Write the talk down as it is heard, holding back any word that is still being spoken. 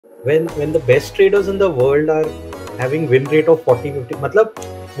when the best traders in the world are having win rate of 40-50, मतलब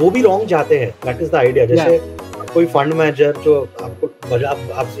वो भी wrong जाते हैं. That is the idea. जैसे कोई फंड मैनेजर जो आपको आप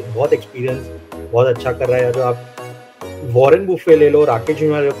बहुत एक्सपीरियंस बहुत अच्छा कर रहा है, जो आप वॉरेन बुफे ले लो, राकेश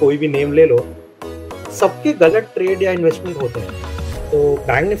जुनवाल, कोई भी नेम ले लो, सबके गलत ट्रेड या इन्वेस्टमेंट होते हैं. तो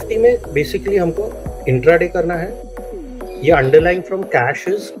बैंक निफ्टी में बेसिकली हमको इंट्राडे करना है. ये अंडरलाइंग फ्रॉम कैश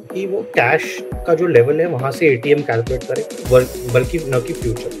इज कि वो कैश का जो लेवल है वहां से एटीएम कैलकुलेट करें, बल्कि न कि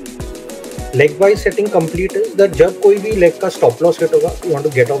future. Leg wise setting complete is that जब कोई भी लेग का स्टॉप लॉस हिट होगा, you want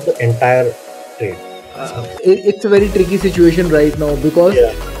to get of the entire trade. It's a very tricky situation right now because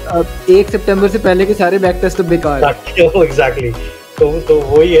 1 सितंबर से पहले के सारे बैक टेस्ट बेकार है. Exactly. तो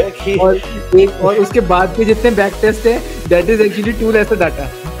वही है कि और उसके बाद के जितने बैक टेस्ट है, that is actually too less data.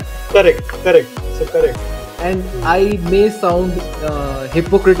 Correct. So correct. And I may sound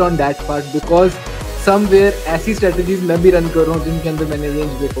hypocrite on that part because somewhere ऐसी strategies मैं भी रन कर रहा हूँ जिनके अंदर मैंने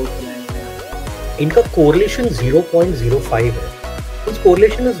range breakout बनाए हैं. इनका correlation 0.05 है. This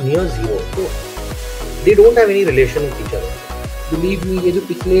correlation is near zero. So they don't have any relation with each other. Believe me, ये जो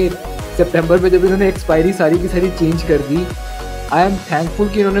पिछले सितंबर में जब इन्होंने एक्सपायरी सारी की सारी चेंज कर दी, आई एम थैंकफुल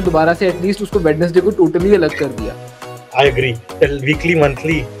कि इन्होंने दोबारा से एटलीस्ट उसको वेडनेसडे को टोटली अलग कर दिया. I agree. वीकली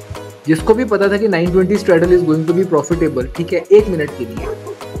मंथली जिसको भी पता था कि 920 straddle is going to be profitable, ठीक है, 1 मिनट के लिए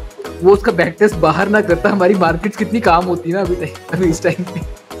वो उसका बैक टेस्ट बाहर ना करता, हमारी मार्केट्स कितनी काम होती ना अभी इस टाइम पे.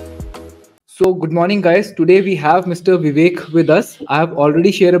 So good morning guys, today we have Mr. Vivek with us. I have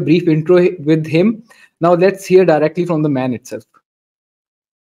already shared a brief intro with him. Now let's hear directly from the man itself.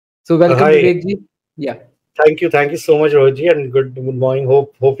 So welcome Vivek ji. Yeah. Thank you so much Rohit ji, and good morning.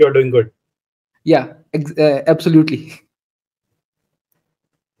 Hope you're doing good. Yeah, absolutely.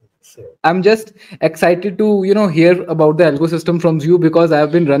 So I'm just excited to hear about the algo system from you because I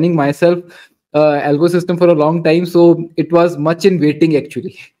have been running myself algo system for a long time, so it was much in waiting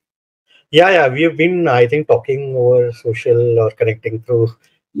actually. Yeah, we have been, I think, talking over social or connecting through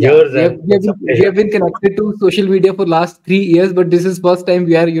years. We have been connected to social media for last 3 years, but this is first time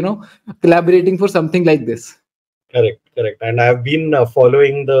we are, collaborating for something like this. Correct. And I have been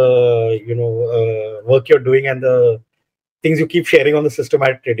following the, work you're doing and the things you keep sharing on the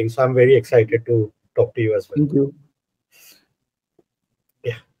systematic trading. So I'm very excited to talk to you as well. Thank you.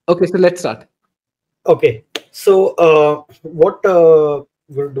 Yeah. Okay, so let's start. Okay. So what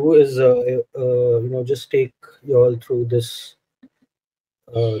we'll do is, just take you all through this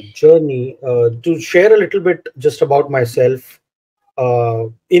journey to share a little bit just about myself.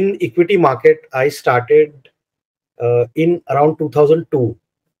 In equity market, I started in around 2002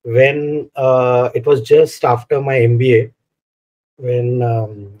 when it was just after my MBA, when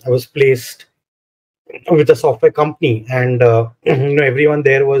I was placed with a software company, and everyone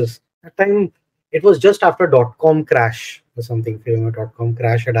there was, at the time it was just after .com crash or something. .com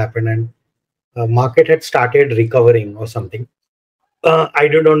crash had happened and market had started recovering or something. I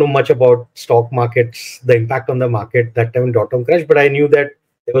did not know much about stock markets, the impact on the market that time in .com crash, but I knew that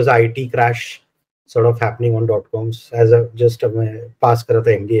there was IT crash sort of happening on .coms as a just pass kara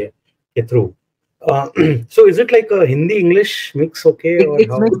tha MBA ke through. So is it like a Hindi-English mix? Okay,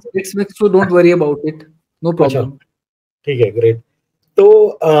 it's mixed, so don't worry about it. No problem. ठीक है, great.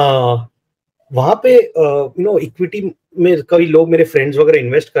 तो वहाँ पे equity में कई लोग मेरे friends वगैरह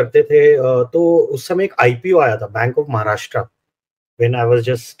इन्वेस्ट करते थे. तो उस समय एक IPO आया था, bank of Maharashtra, when I was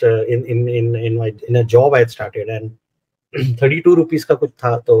just in a job I had started, and 32 rupees का कुछ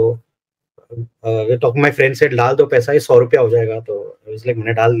था. तो my friend said डाल दो पैसा, ये 100 रुपया हो जाएगा. तो I was like,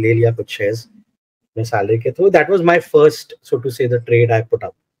 मैंने डाल ले लिया कुछ शेयर्स अपने सैलरी के. तो that was my first, so to say, the trade I put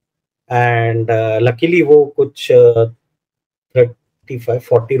up, and luckily वो कुछ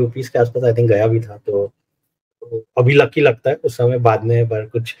 35-40 रुपीस के आसपास आई थिंक गया भी था. तो अभी लकी लगता है, उस समय बाद में पर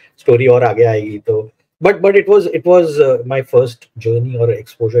कुछ स्टोरी और आगे आएगी. तो but it was my first journey or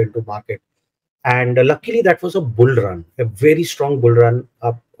exposure into market, and luckily that was a bull run, a very strong bull run.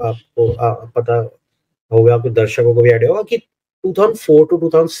 आपको पता होगा, कुछ दर्शकों को भी आइडिया होगा कि 2004 to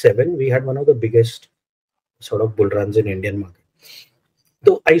 2007 we had one of the biggest sort of bull runs in Indian market.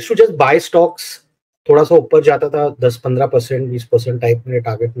 तो I used to just buy stocks, थोड़ा सा ऊपर जाता था 10-15%, 20% टाइप में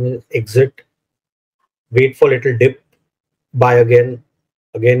टारगेट में exit, wait for little dip, buy again,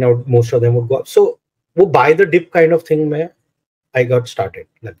 most of them would go up. So वो buy the dip kind of thing में I got started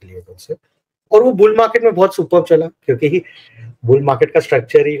luckily I would say. और वो बुल मार्केट में बहुत super चला, क्योंकि bull market का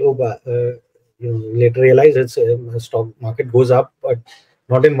structure he later realize it's stock market goes up but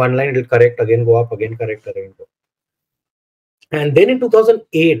not in one line, it will correct again, go up again, correct again, go. And then in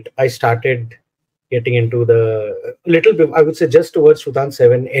 2008 I started getting into the little bit, I would say just towards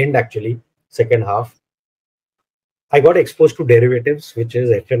 2007 end, actually second half. I got exposed to derivatives, which is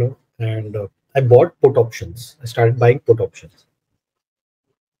FNO, and I bought put options. I started buying put options.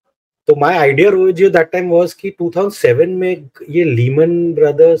 तो my idea Rohit ji that time was कि 2007 में ये Lehman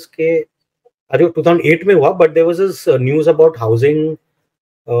Brothers के अरे 2008 में हुआ, but there was this news about housing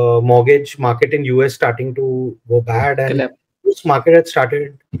mortgage market in US starting to go bad, and this market had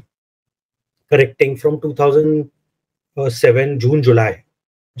started correcting from 2007 जून जुलाई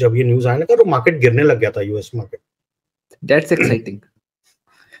जब ये न्यूज आने का तो मार्केट गिरने लग गया था यूएस मार्केट. That's exciting.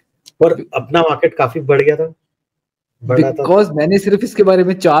 और अपना मार्केट काफी बढ़ गया था. Because मैंने सिर्फ इसके बारे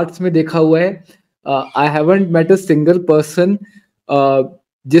में चार्ट्स में देखा हुआ है. I haven't met a single person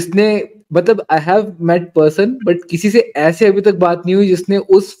जिसने मतलब I have met person but किसी से ऐसे अभी तक बात नहीं हुई जिसने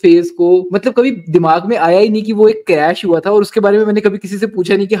उस फेज को मतलब कभी दिमाग में आया ही नहीं कि वो एक क्रैश हुआ था और उसके बारे में मैंने कभी किसी से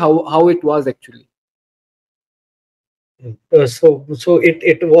पूछा नहीं कि how it was actually. So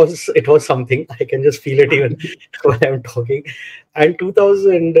it was something. I can just feel it even when I'm talking. And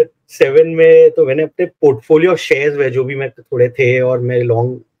 2007 में तो मैंने अपने पोर्टफोलियो शेयर्स में जो भी मैं थोड़े थे और मैं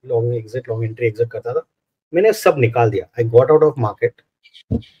लॉन्ग एंट्री एग्जिट करता था, मैंने सब निकाल दिया. I got out of market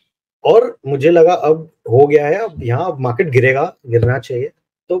और मुझे लगा अब हो गया है, अब यहाँ मार्केट गिरना चाहिए.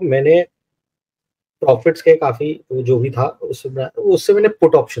 तो मैंने प्रॉफिट्स के काफी जो भी था उससे मैंने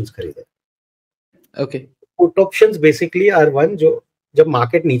पुट ऑप्शंस खरीदे. Okay. Put options basically are one जो जब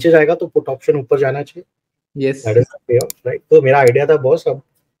मार्केट नीचे जाएगा तो पुट ऑप्शन ऊपर जाना चाहिए. Yes, that is the pay of, right. तो मेरा आइडिया था बॉस अब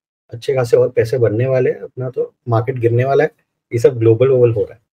अच्छे खासे और पैसे बनने वाले हैं अपना, तो मार्केट गिरने वाला है, ये सब ग्लोबल हो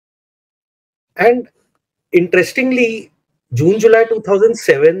रहा है. एंड इंटरेस्टिंगली जून जुलाई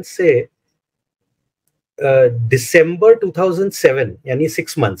 2007 से दिसंबर 2007 यानी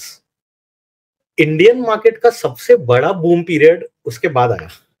 6 मंथ्स इंडियन मार्केट का सबसे बड़ा बूम पीरियड उसके बाद आया.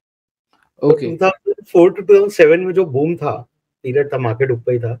 ओके. 2004 to 2007 में जो बूम था पीरियड था, मार्केट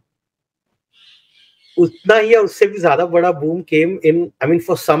ऊपर ही था, उतना ही या उससे भी ज्यादा बड़ा boom came in I mean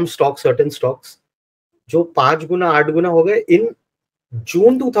for some stocks, certain stocks जो 5 गुना 8 गुना हो गए इन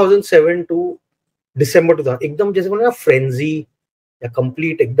जून 2007 टू दिसंबर 2000. एकदम जैसे बोले ना फ्रेंजी या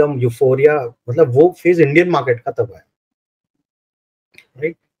कंप्लीट एकदम यूफोरिया, मतलब वो फेज इंडियन मार्केट का तब आया,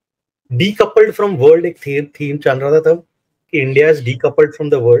 राइट. डीकपल्ड फ्रॉम वर्ल्ड एक थीम चल रहा था तब कि India is decoupled from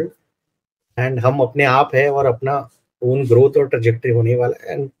the world and हम अपने आप है और अपना ओन ग्रोथ और ट्रजेक्टरी होने वाला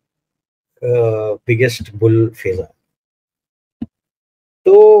है. एंड बिगेस्ट बुल फेज आया.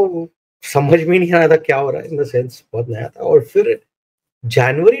 तो समझ में नहीं आया था क्या हो रहा है, इन द सेंस बहुत नया था. और फिर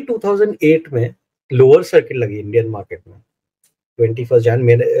जनवरी 2008 में लोअर सर्किट लगी इंडियन मार्केट में. 21 जन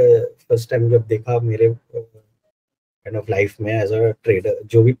मेरे फर्स्ट टाइम जब देखा मेरे काइंड ऑफ लाइफ में एज अ ट्रेडर,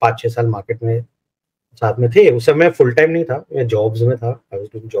 जो भी 5-6 साल मार्केट में साथ में थे. उस समय फुल टाइम नहीं था, मैं जॉब्स में था. I was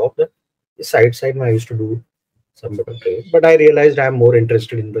doing job side में. I used to do some bit of trade, but I realized I am more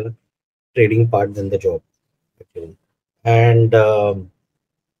interested in the trading part than the job actually. And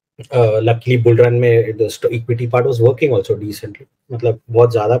luckily bull run में the equity part was working also decently. मतलब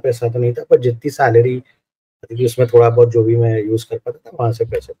बहुत ज्यादा पैसा तो नहीं था, पर जितनी सैलरी थी उसमें थोड़ा बहुत जो भी मैं यूज कर पाता था वहां से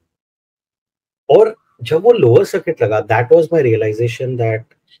पैसे. और जब वो लोअर सर्किट लगा, that was my realization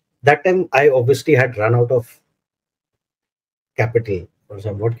that time I obviously had run out of capital or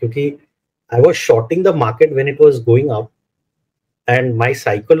somewhat, क्योंकि I was shorting the market when it was going up, and my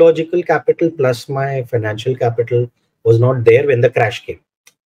psychological capital plus my financial capital was not there when the crash came.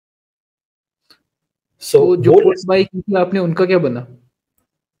 So जो put buy की थी आपने, उनका क्या बना?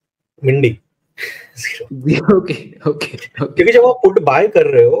 Mindy. Okay. क्योंकि जब आप पुट बाय कर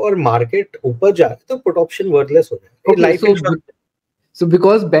रहे हो और मार्केट ऊपर जा रहा है तो पुट ऑप्शन वर्थलेस हो जाए. Life insurance. So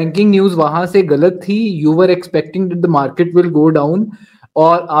because banking news वहां से गलत थी, you were expecting that the market will go down,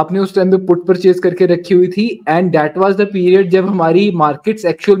 और आपने उस टाइम पे पुट परचेज करके रखी हुई थी. And that was the period जब हमारी मार्केट्स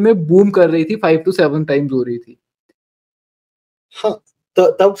एक्चुअल में बूम कर रही थी, 5 to 7 टाइम्स हो रही थी. हाँ, तो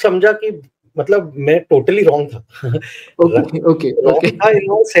तब समझा कि मतलब मैं टोटली रॉन्ग था. Okay.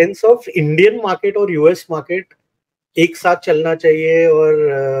 In sense of Indian market और यूएस मार्केट एक साथ चलना चाहिए,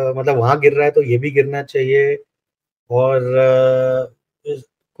 और मतलब वहां गिर रहा है तो ये भी गिरना चाहिए. और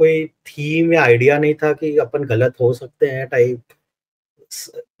कोई थीम या आइडिया नहीं था कि अपन गलत हो सकते हैं टाइप,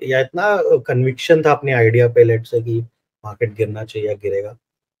 या इतना कन्विक्शन था अपने आइडिया पे लेट से कि मार्केट गिरना चाहिए या गिरेगा.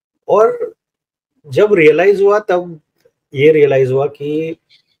 और जब रियलाइज हुआ तब ये रियलाइज हुआ कि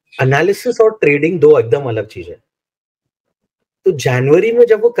एनालिसिस और ट्रेडिंग दो एकदम अलग चीज है. तो जनवरी में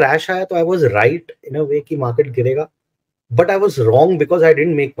जब वो क्रैश आया तो आई वाज राइट इन अ वे कि मार्केट गिरेगा, but I was wrong because I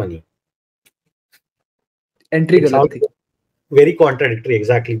didn't make money. Entry गलत थी. Very contradictory,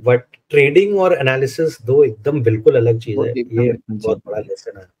 exactly. But trading और एनालिसिस दो एकदम बिल्कुल अलग चीज है. ये बहुत बड़ा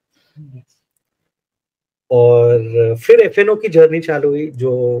लेसन है. और फिर एफएनओ की जर्नी चालू हुई,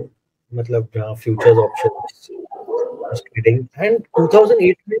 जो मतलब जहाँ futures option was trading. And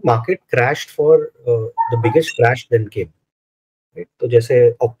 2008 में market crashed for the biggest crash then came. Right? तो जैसे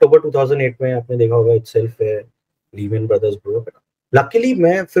अक्टूबर 2008 में आपने देखा होगा itself है Lehman Brothers broke. Luckily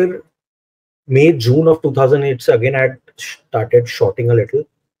मैं फिर May June of 2008 से again I had started shorting a little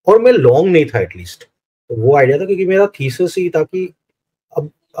और मैं long नहीं था at least. तो वो आइडिया था क्योंकि मेरा thesis ही था कि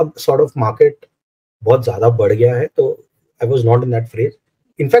अब sort of market बहुत ज़्यादा बढ़ गया है तो I was not in that phase.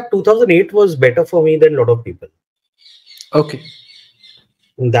 In fact, 2008 was better for me than a lot of people. Okay.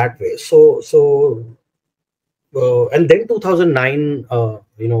 In that way. And then 2009,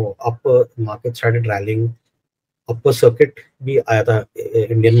 upper market started rallying. Upper circuit भी आया था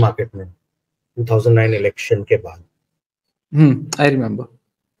Indian market में 2009 election के बाद. I remember.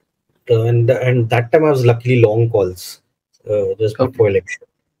 And that time I was luckily long calls just before election.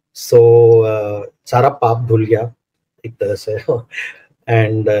 So सारा पाप धुल गया एक तरह से.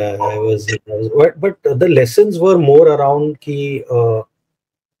 And but the lessons were more around ki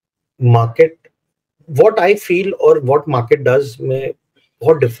market, what I feel or what market does में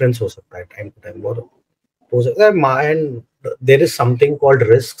बहुत difference हो सकता है time to time. बहुत हो सकता है, and there is something called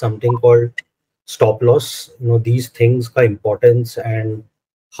risk, something called stop loss. These things का importance and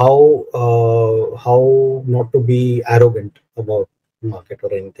how not to be arrogant about market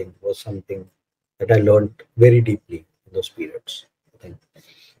or anything was something that I learned very deeply in those periods.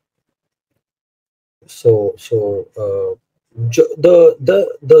 So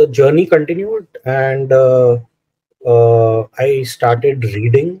the journey continued, and I started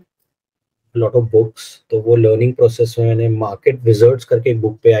reading a lot of books. तो वो learning process में मैंने Market Wizards करके एक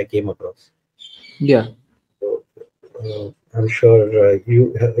book पे I came across. Yeah. So, I'm sure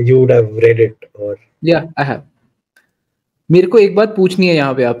you would have read it or. Yeah, I have. मेरे को एक बात पूछनी है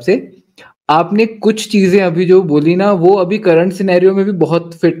यहाँ पे आपसे. आपने कुछ चीजें अभी जो बोली ना वो अभी करंट सिनेरियो में भी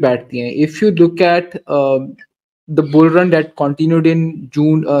बहुत फिट बैठती हैं. If you look at the bull run that continued in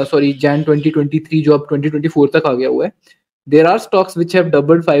Jan 2023 जो अब 2024 तक आ गया हुआ है, there are stocks which have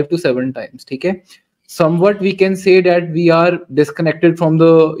doubled 5 to 7 times. ठीक है, somewhat we can say that we are disconnected from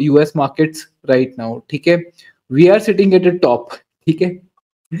the US markets right now. ठीक है, we are sitting at the top. ठीक है,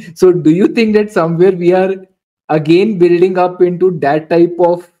 so do you think that somewhere we are again building up into that type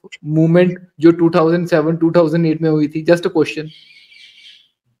of movement जो 2007 2008 में हुई थी? Just a question.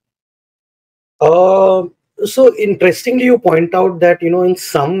 So interestingly you point out that in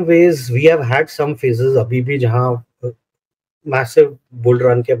some ways we have had some phases अभी भी जहाँ massive bull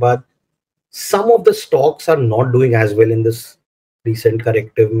run के बाद some of the stocks are not doing as well in this recent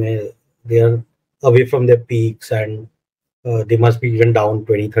corrective में. They are away from their peaks and they must be even down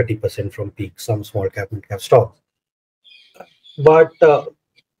 20-30% from peaks, some small cap mid cap stocks. But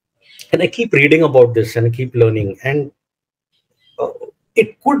and I keep reading about this and I keep learning, and it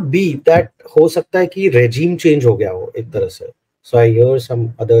could be that हो सकता है कि regime change हो गया हो एक तरह से. So I hear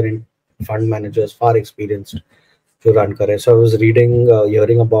some other fund managers far experienced जो run कर रहे. So I was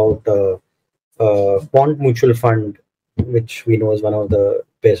hearing about Quant Mutual Fund, which we know is one of the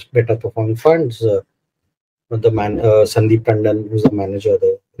better performing funds. The man Sandeep Tandon, who's the manager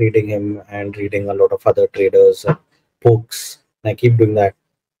there, reading him and reading a lot of other traders books. And I keep doing that.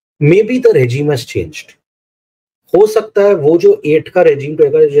 Maybe the regime has changed. हो सकता है वो जो 8 का regime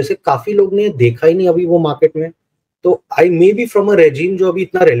रहेगा, जैसे काफी लोग ने देखा ही नहीं अभी वो मार्केट में, तो I may be from a regime जो अभी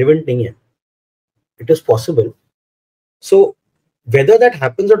इतना relevant नहीं है. It is possible. So whether that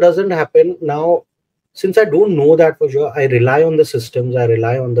happens or doesn't happen now, since I don't know that for sure, I rely on the systems, I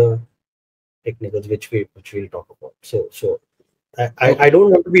rely on the technicals, which we'll talk about. So I don't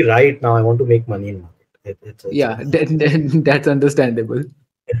want to be right now. I want to make money in market. It's that's understandable.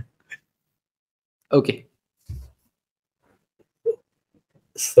 Okay.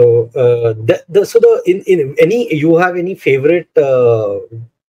 So you have any favorite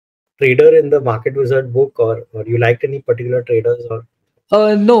trader in the Market Wizard book, or you liked any particular traders or?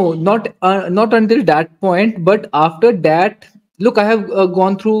 No, not until that point. But after that, look, I have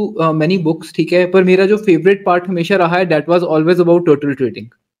gone through many books. ठीक है, पर मेरा जो favorite part हमेशा रहा है, that was always about turtle trading.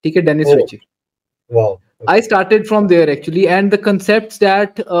 ठीक है, Dennis Ritchie. Wow. Okay. I started from there actually, and the concepts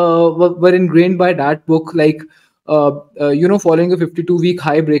that were ingrained by that book, like following a 52-week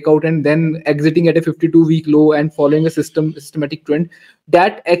high breakout and then exiting at a 52-week low and following a systematic trend,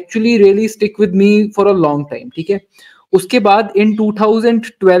 that actually really stick with me for a long time. ठीक है, उसके बाद in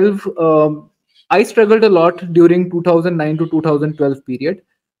 2012 I struggled a lot during 2009 to 2012 period.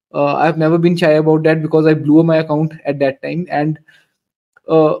 I've never been shy about that because I blew my account at that time, and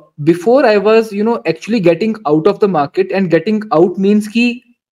before I was actually getting out of the market, and getting out means कि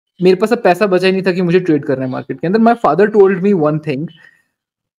मेरे पास अब पैसा बचा ही नहीं था कि मुझे trade करना है मार्केट के अंदर. My father told me one thing,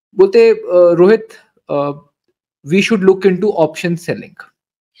 बोलते Rohit we should look into option selling.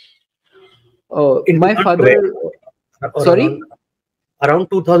 In My 2012 father, or sorry, around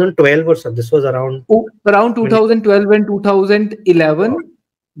 2012 or so. This was around around 2012 and 2011,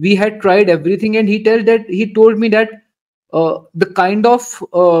 we had tried everything, and he told me that the kind of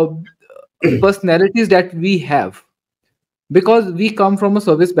personalities that we have, because we come from a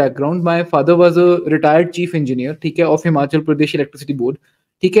service background. My father was a retired chief engineer, ठीक है, of Himachal Pradesh Electricity Board,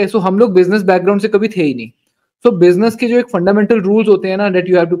 ठीक है. So हम लोग business background से कभी थे ही नहीं. So business के जो एक fundamental rules होते हैं ना, that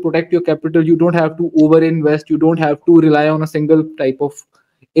you have to protect your capital, you don't have to over invest, you don't have to rely on a single type of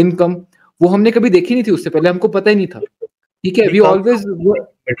income, वो हमने कभी देखी नहीं थी उससे पहले, हमको पता ही नहीं था, ठीक है. We always,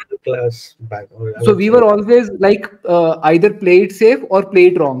 middle class background. so we were always like either play it safe or play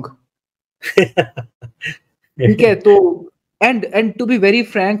it wrong, ठीक है. तो and to be very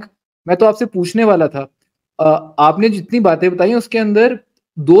frank, मैं तो आपसे पूछने वाला था, आपने जितनी बातें बताई उसके अंदर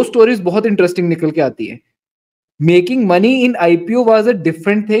 2 स्टोरीज बहुत इंटरेस्टिंग निकल के आती है. Making money in IPO was a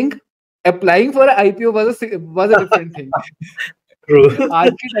different thing, applying for IPO was a different thing.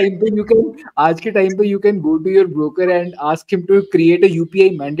 आज के टाइम पे you can go to your broker and ask him to create a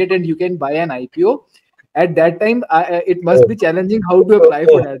UPI mandate and you can buy N IPO. At that time, it must be challenging how to apply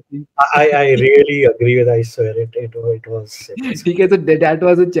for that thing. I really agree with. I swear it was. ठीक है, तो that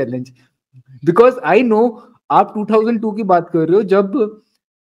was a challenge because I know आप 2002 की बात कर रहे हो जब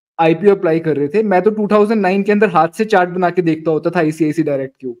आईपीओ अप्लाई कर रहे थे. मैं तो 2009 के अंदर हाथ से चार्ट बना के देखता होता था आईसीआईसी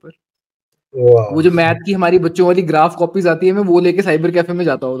डायरेक्ट के ऊपर. वो जो मैथ की हमारी बच्चों वाली ग्राफ कॉपीज आती है, मैं वो लेके साइबर कैफे में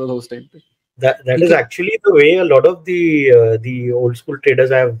जाता होता था उस टाइम पे. That is actually the way a lot of the old school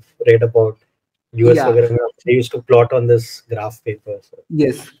traders I have read about. US वगैरह में they used to plot on this graph paper.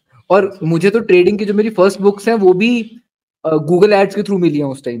 Yes. और मुझे तो ट्रेडिंग की जो मेरी फर्स्ट बुक्स हैं वो भी गूगल एड्स के थ्रू मिली हैं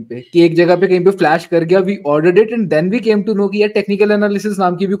उस टाइम पे, कि एक जगह पे कहीं पे फ्लैश कर गया, we ordered it and then we came to know कि यार टेक्निकल एनालिसिस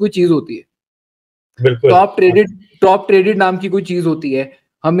नाम की भी कोई चीज होती है. बिल्कुल. टॉप ट्रेडेड नाम की कोई चीज होती है,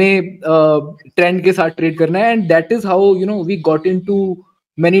 हमें ट्रेंड के साथ ट्रेड करना है. And that is how we got into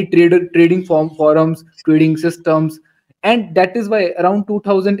many trading forums, trading systems. And that is why around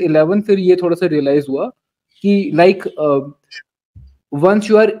 2011 फिर ये थोड़ा सा रियलाइज हुआ कि like once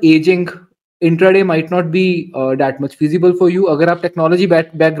you are aging, intraday might not be that much feasible for you. अगर आप technology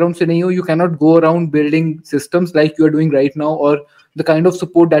background से नहीं हो, you cannot go around building systems like you are doing right now or the kind of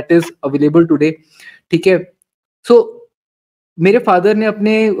support that is available today, ठीक है. So मेरे father ने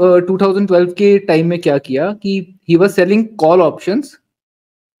अपने 2012 के टाइम में क्या किया कि he was selling call options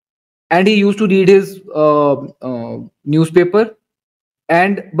and he used to read his newspaper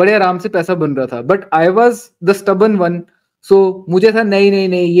and बड़े आराम से पैसा बन रहा था. But I was the stubborn one. So मुझे था नहीं नहीं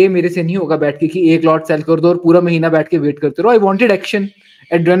नहीं, ये मेरे से नहीं होगा बैठ के कि एक लॉट सेल कर दो और पूरा महीना बैठ के वेट करते रहो. I wanted action,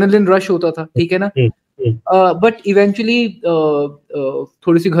 adrenaline rush होता था, ठीक है ना. बट इवेंचुअली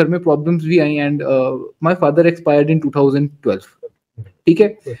थोड़ी सी घर में प्रॉब्लम्स भी आई एंड माय फादर एक्सपायर्ड इन 2012, ठीक है.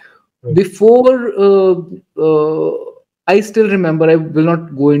 Before I still remember, I will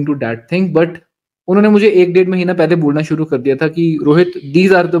not go into that thing, but उन्होंने मुझे 1-1.5 महीना पहले बोलना शुरू कर दिया था कि Rohit,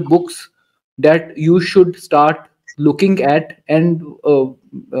 these are the books that you should start looking at. And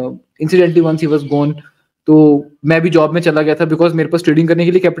incidentally once he was gone, तो मैं भी जॉब में चला गया था बिकॉज मेरे पास ट्रेडिंग करने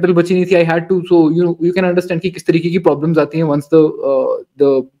के लिए कैपिटल बची नहीं थी. I had to, so you can understand कि किस तरीके की प्रॉब्लम्स आती हैं once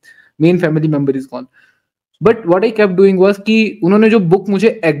the main family member is gone. But what I kept doing was कि उन्होंने जो बुक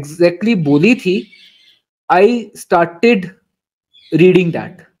मुझे एग्जैक्टली बोली थी, आई स्टार्टेड रीडिंग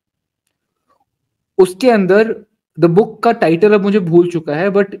दैट. उसके अंदर द बुक का टाइटल अब मुझे भूल चुका है,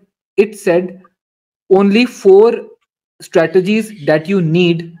 but it said only 4 strategies that you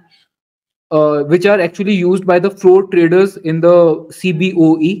need which are actually used by the floor traders in the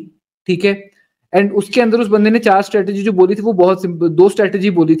CBOE, ठीक है. एंड उसके अंदर उस बंदे ने 4 स्ट्रेटजी जो बोली थी वो बहुत सिंपल, 2 स्ट्रेटजी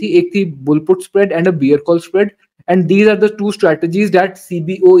बोली थी. एक थी bull put spread and a beer call spread, and these are the 2 strategies that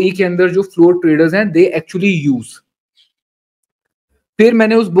CBOE के अंदर जो फ्लोर ट्रेडर्स हैं दे एक्चुअली यूज. फिर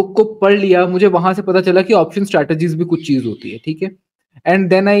मैंने उस बुक को पढ़ लिया, मुझे वहां से पता चला कि ऑप्शन स्ट्रेटजीज भी कुछ चीज होती है, ठीक है. And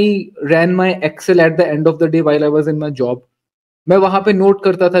then I ran my Excel at the end of the day while I was in my job. मैं वहां पे नोट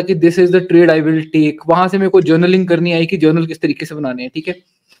करता था कि this is the trade I will take. वहां से मेरे को जर्नलिंग करनी आई कि जर्नल किस तरीके से बनाने हैं, ठीक है.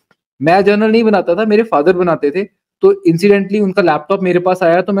 मैं जर्नल नहीं बनाता था, मेरे फादर बनाते थे. तो इंसिडेंटली उनका लैपटॉप मेरे पास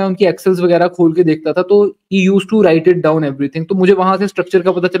आया तो मैं उनकी एक्सेल्स वगैरह खोल के देखता था. तो he used to write it down everything. तो मुझे वहां से स्ट्रक्चर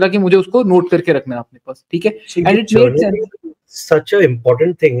का पता चला कि मुझे उसको नोट करके रखना है अपने पास, ठीक है. And it made sense. Such a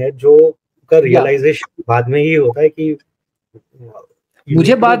important thing है जो का रियलाइजेशन बाद में ही होता है कि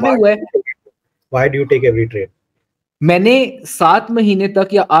मुझे बाद में हुआ है. Why do you take every trade? मैंने 7 महीने तक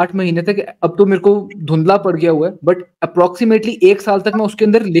या 8 महीने तक, अब तो मेरे को धुंधला पड़ गया हुआ है, बट अप्रोक्सीमेटली 1 साल तक मैं उसके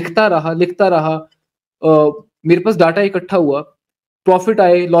अंदर लिखता रहा. मेरे पास डाटा इकट्ठा हुआ प्रॉफिट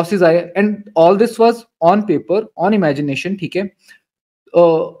आए, लॉसेस आए, and all this was on paper, on imagination, ठीक है।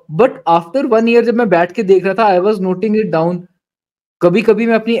 बट आफ्टर 1 ईयर जब मैं बैठ के देख रहा था, I was noting it down. कभी कभी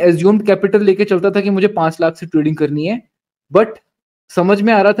मैं अपनी एज्यूम्ड कैपिटल लेके चलता था कि मुझे 5 लाख से ट्रेडिंग करनी है, बट समझ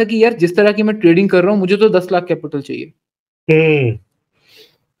में आ रहा था कि यार जिस तरह की मैं ट्रेडिंग कर रहा हूँ मुझे तो 10 लाख कैपिटल चाहिए।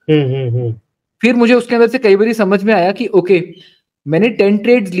 फिर मुझे उसके अंदर से कई बार समझ में आया कि ओके, मैंने 10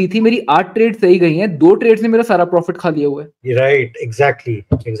 ट्रेड्स ली थी, मेरी 8 ट्रेड सही गई हैं, 2 ट्रेड्स ने मेरा सारा प्रॉफिट खा लिया हुआ है। Right, exactly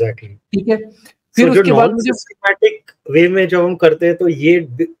exactly. ठीक है, सो फिर जो उसके बाद नॉन मुझे सिस्टमैटिक वे में जब हम करते हैं तो ये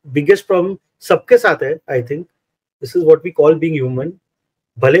बिगेस्ट प्रॉब्लम सबके साथ है। I think this is what we call being human.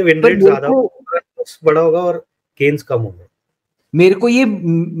 भले विन पर रेट ज्यादा होगा, loss बड़ा होगा और गेन्स कम होंगे। मेरे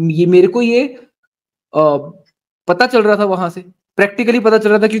को ये पता चल रहा था वहां से, प्रैक्टिकली पता चल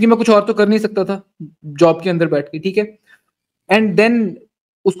रहा था, क्योंकि मैं कुछ और तो कर नहीं सकता था जॉब के अंदर बैठ के, ठीक है। एंड देन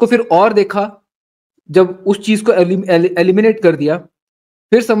उसको फिर और देखा, जब उस चीज को एलिमिनेट कर दिया,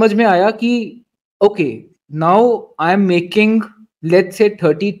 फिर समझ में आया कि okay, now I am making let's say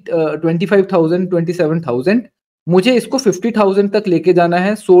 25,000 27,000, मुझे इसको 50,000 तक लेके जाना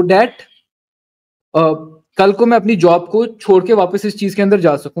है, सो दैट कल को मैं अपनी जॉब को छोड़ के वापस इस चीज के अंदर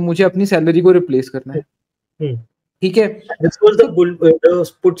जा सकूं, मुझे अपनी सैलरी को रिप्लेस करना है। ठीक है, This was the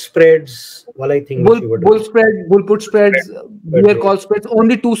put spreads वाला thing which you were bull doing. spread, bull put spreads, bear call spreads,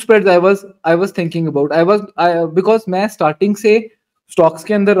 only 2 spreads I was thinking about. Because मैं starting से stocks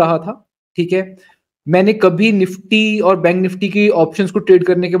के अंदर रहा था, ठीक है। मैंने कभी निफ्टी और बैंक निफ्टी की ऑप्शंस को ट्रेड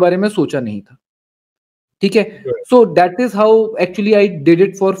करने के बारे में सोचा नहीं था, ठीक है। So that is how actually I did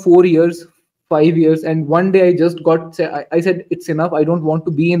it for 4 years 5 years, and one day I just I said it's enough, I don't want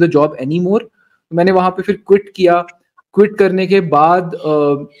to be in the job anymore. मैंने वहां पे फिर क्विट किया। क्विट करने के बाद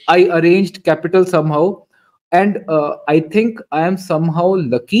आई arranged capital somehow, and I think I am somehow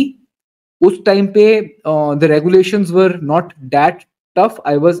lucky. उस time पे the regulations were not that tough.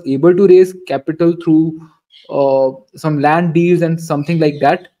 I was able to raise capital through some land deals and something like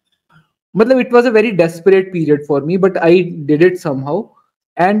that. मतलब it was a very desperate period for me, but I did it somehow.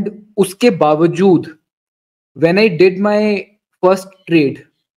 And उसके बावजूद when I did my first trade,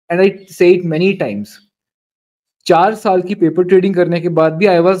 and I say it many times, 4 साल की paper trading करने के बाद भी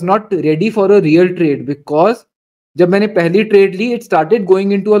I was not ready for a real trade, because जब मैंने पहली trade Lee, it started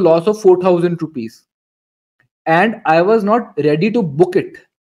going into a loss of 4,000 rupees, and I was not ready to book it.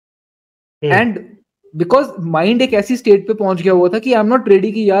 And because mind एक ऐसी state पे पहुंच गया हुआ था कि आई एम नॉट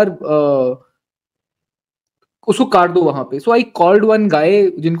रेडी कि यार उसको काट दो वहां पे। सो आई कॉल्ड वन गाय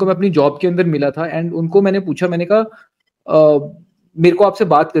जिनको मैं अपनी जॉब के अंदर मिला था, एंड उनको मैंने पूछा, मैंने कहा मेरे को आपसे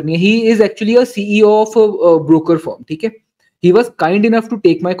बात करनी है। He is actually a CEO of broker firm, ठीक है। He was kind enough to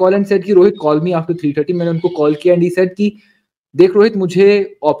take my call and said कि रोहित कॉल मी आफ्टर 3:30। मैंने उनको कॉल किया एंड ही सेड कि देख रोहित,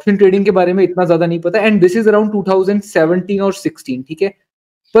 मुझे ऑप्शन ट्रेडिंग के बारे में इतना ज्यादा नहीं पता, एंड दिस इज अराउंड 2017 और 16, ठीक है।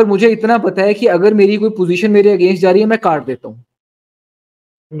 पर मुझे इतना पता है कि अगर मेरी कोई पोजीशन मेरे अगेंस्ट जा रही है, मैं काट देता हूँ।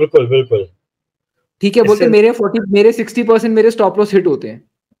 बिल्कुल बिल्कुल, ठीक है, बोलते मेरे 60% मेरे स्टॉप लॉस हिट होते हैं।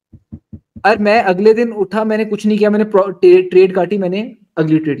 और मैं अगले दिन उठा, मैंने कुछ नहीं किया, मैंने ट्रेड काटी, मैंने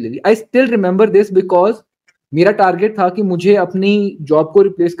अगली ट्रेड ले ली। I still remember this because मेरा टारगेट था कि मुझे अपनी जॉब को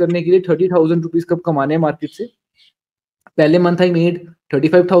रिप्लेस करने के लिए 30,000 रुपीज कब कमाने हैं मार्केट से। पहले month I made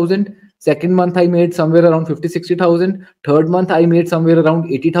 35,000, second month I made somewhere around 50-60,000, third month I made somewhere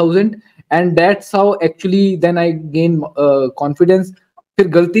around 80,000, and that's how actually then I gained confidence. फिर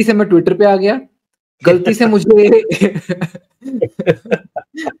गलती से मैं ट्विटर पे आ गया, गलती से मुझे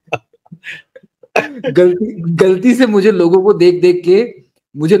गलती से मुझे लोगों को देख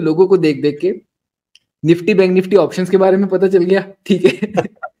देख के निफ्टी बैंक निफ्टी ऑप्शंस के बारे में पता चल गया, ठीक है।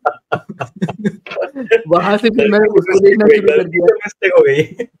 वहां से फिर मैंने उसको देखना शुरू कर दिया। मिस्टेक हो गई।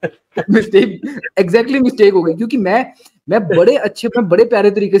 मिस्टेक हो गई, क्योंकि मैं बड़े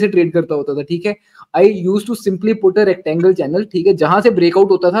प्यारे तरीके से ट्रेड करता होता था, ठीक है। आई use to simply put a rectangle channel, ठीक है, जहां से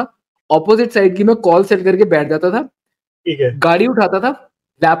ब्रेकआउट होता था ऑपोजिट साइड की मैं कॉल सेट करके बैठ जाता था, ठीक है। गाड़ी उठाता था,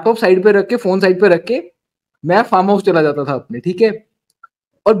 लैपटॉप साइड पे रख के, फोन साइड पे रख के मैं फार्म हाउस चला जाता था अपने, ठीक है।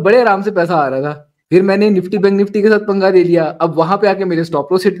 और बड़े आराम से पैसा आ रहा था। फिर मैंने निफ्टी बैंक निफ्टी के साथ पंगा ले लिया। अब वहां पे आके मेरे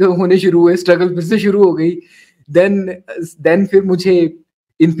स्टॉप लॉस हिट होने शुरू हुए, स्ट्रगल फिर से शुरू हो गई। देन फिर मुझे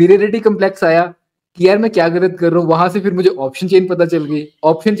इंफीरियरिटी कम्प्लेक्स आया कि यार मैं क्या गलत कर रहा हूँ। वहां से फिर मुझे ऑप्शन चेन पता चल गई,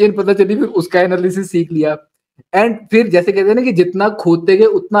 फिर उसका एनालिसिस सीख लिया। एंड फिर जैसे कहते हैं ना कि जितना खोदते गए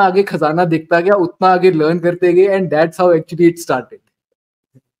उतना आगे खजाना दिखता गया, उतना आगे लर्न करते गए, and that's how actually it started.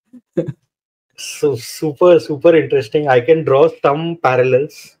 So super interesting. I can draw some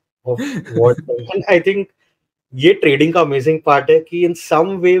parallels of what and I think ये ट्रेडिंग का अमेजिंग पार्ट है कि इन सम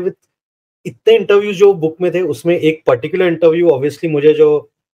वे विद इतने इंटरव्यूज जो बुक में थे उसमें एक पर्टिकुलर इंटरव्यू ऑब्वियसली मुझे जो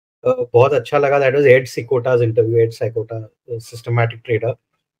बहुत अच्छा लगा. That was Ed Secota's interview. Ed Secota, systematic trader.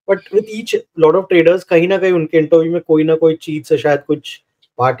 But with each lot of traders, कहीं ना कहीं उनके इंटरव्यू में कोई ना कोई चीज से शायद कुछ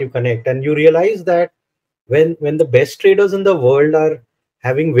part you connect, and you realize that when the best traders in the world are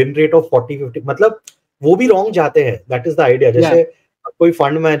having win rate of 40-50, मतलब वो भी wrong जाते हैं. That is the idea. जैसे कोई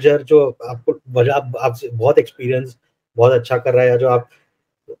फंड मैनेजर जो आपको आपसे बहुत एक्सपीरियंस बहुत अच्छा कर रहा है, या जो आप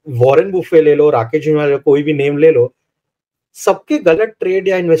वॉरेन बुफे ले लो, राकेश जिनवाल, कोई भी नेम ले लो, सबके गलत ट्रेड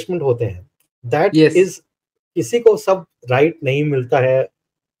या इन्वेस्टमेंट होते हैं. दैट इज किसी को सब राइट नहीं मिलता है,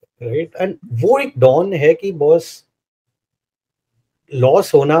 राइट. एंड वो एक डॉन है कि बॉस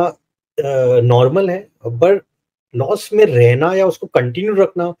लॉस होना नॉर्मल है, पर लॉस में रहना या उसको कंटिन्यू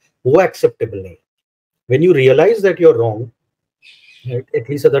रखना वो एक्सेप्टेबल नहीं. When you realise that you are wrong, at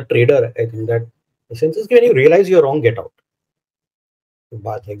least as a trader, I think that the sense is when you realize you're wrong, get out.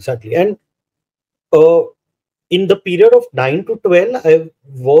 But exactly. And in the period of 9 to 12, I've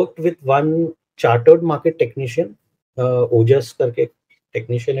worked with one chartered market technician, ओजस करके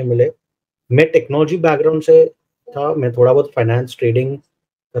technician है मिले. मैं technology background से था, मैं थोड़ा बहुत finance trading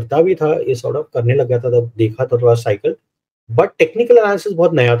करता भी था, ये सॉर्ट ऑफ करने लग गया था तब देखा था थोड़ा साइकिल, बट टेक्निकल एनालिसिस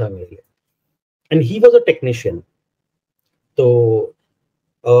बहुत नया था मेरे लिए. And he was a technician, तो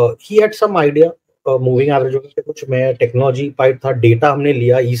he had some idea moving average वगैरह कुछ. मैं टेक्नोलॉजी पाइप था, डेटा हमने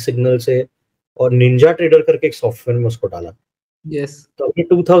लिया ई सिग्नल से, और निंजा ट्रेडर करके एक सॉफ्टवेयर में उसको डाला. yes. तो हमने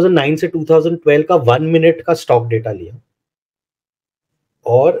 2009 से 2012 का 1 मिनट का स्टॉक डेटा लिया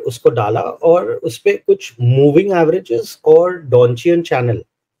और उसको डाला, और उसपे कुछ मूविंग एवरेजेस और डॉन्चियन चैनल.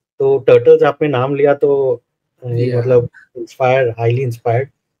 तो टर्टल्स आपने नाम लिया तो मतलब इंस्पायर्ड, हाईली इंस्पायर्ड.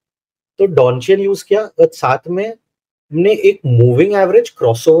 तो डॉन्चियन यूज किया, और साथ में हमने एक मूविंग एवरेज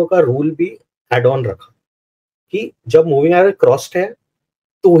क्रॉसओवर का रूल भी एड ऑन रखा कि जब मूविंग एवरेज क्रॉस्ड है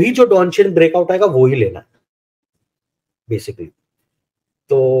तो ही जो डॉन्चियन ब्रेकआउट आएगा वो ही लेना है बेसिकली.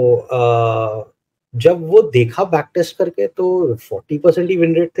 तो जब वो देखा बैक टेस्ट करके तो 40% ही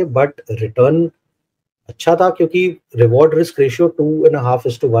विन रेट थे, बट रिटर्न अच्छा था क्योंकि रिवॉर्ड रिस्क रेशियो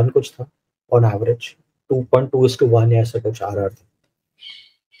 2.5:1 कुछ था ऑन एवरेज, 2.2:1 या ऐसा कुछ आ रहा था.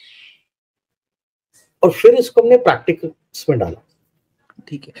 और फिर इसको हमने प्रैक्टिकल्स में डाला.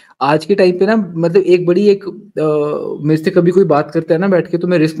 ठीक है. आज के टाइम पे ना, मतलब एक बड़ी एक मेरे से कभी कोई बात करता है ना बैठ के, तो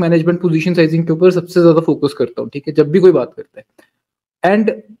मैं रिस्क मैनेजमेंट पोजीशन साइजिंग के ऊपर सबसे ज्यादा फोकस करता हूँ. ठीक है, जब भी कोई बात करता है.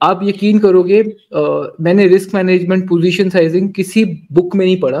 एंड आप यकीन करोगे, मैंने रिस्क मैनेजमेंट पोजीशन साइजिंग किसी बुक में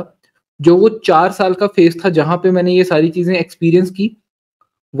नहीं पढ़ा. जो वो 4 साल का फेज था जहां पे मैंने ये सारी चीजें एक्सपीरियंस की,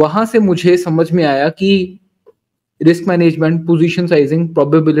 वहां से मुझे समझ में आया कि risk management, position sizing,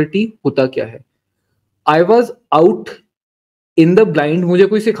 probability होता क्या है. I was out in the blind, मुझे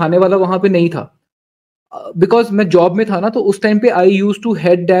कोई सिखाने वाला वहां पे नहीं था. बिकॉज मैं जॉब में था ना, तो उस टाइम पे आई use to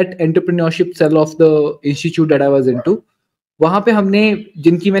head that entrepreneurship cell of the institute that I was into. वहां पे हमने,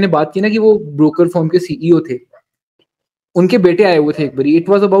 जिनकी मैंने बात की ना कि वो ब्रोकर फर्म के सीईओ थे, उनके बेटे आए हुए थे एक बारी. It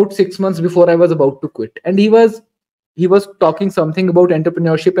was about 6 months before I was about to quit, and he was talking something about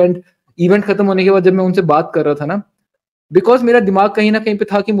entrepreneurship. And event खत्म होने के बाद जब मैं उनसे बात कर रहा था ना, बिकॉज मेरा दिमाग कहीं ना कहीं पे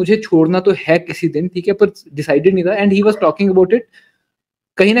था कि मुझे छोड़ना तो है किसी दिन, ठीक है, पर डिसाइडेड नहीं था. And he was talking about it.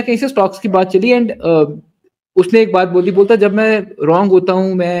 कहीं ना कहीं से स्टॉक्स की बात चली, एंड उसने एक बात बोलता जब मैं रॉन्ग होता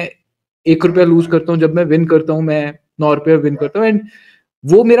हूँ मैं ₹1 लूज करता हूँ, जब मैं विन करता हूँ मैं ₹9 विन करता हूँ. एंड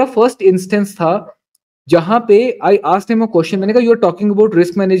वो मेरा फर्स्ट इंस्टेंस था जहां पे I asked him a question. मैंने कहा, you are talking about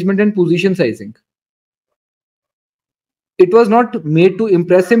risk management and position sizing. It was not made to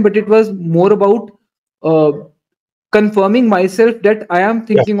impress him, but it was more about confirming myself that I am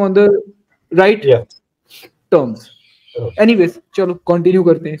thinking on the right terms. Anyways, चलो continue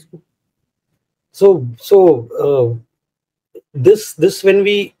करते हैं इसको. So this when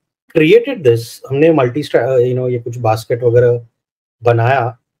we created this, हमने multi ये कुछ basket वगैरह बनाया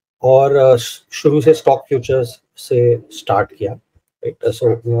और शुरू से stock futures से start किया. Right?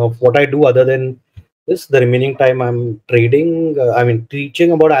 So what I do other than this, the remaining time I'm trading, I mean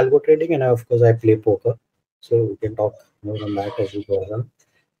teaching about algo trading, and of course I play poker. So we can talk more on that as we go on.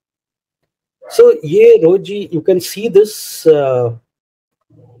 So yeah, Roji, you can see this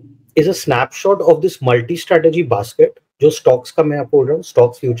is a snapshot of this multi-strategy basket. जो stocks का मैं आपको बोल रहा हूँ,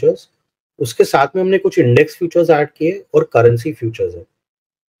 stocks futures, उसके साथ में हमने कुछ index futures ऐड किए और currency futures है.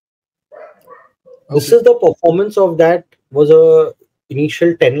 This is the performance of that. Was a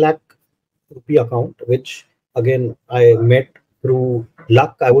initial 10 lakh rupee account, which again I met through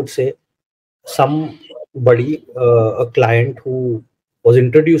luck, I would say. Somebody, a client who was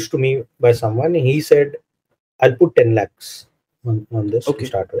introduced to me by someone, he said, I'll put 10 lakhs on this to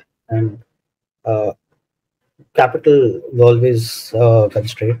start with. And capital was always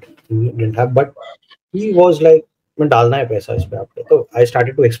constraint. He didn't have, but he was like, में डालना है पैसा इस पे आपके, तो I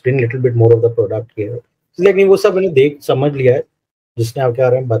started to explain little bit more of the product के, लेकिन वो सब मैंने देख समझ लिया है जिसने आपके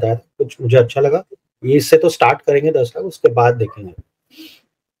बारे में बताया, कुछ मुझे अच्छा लगा, ये इससे तो स्टार्ट करेंगे 10 लाख, उसके बाद देखेंगे।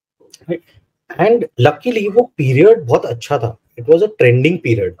 एंड लकीली वो पीरियड बहुत अच्छा था, it was a trending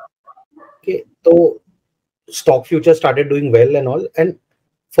period के, तो stock future started doing well and all, and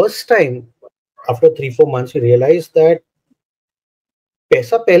first time after 3-4 months we realized that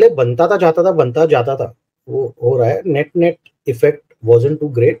पैसा पहले बनता था जाता था, वो हो रहा है, net effect wasn't too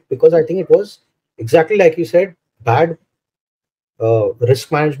great because I think it was exactly like you said, bad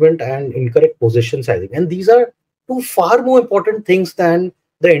risk management and incorrect position sizing, and these are two far more important things than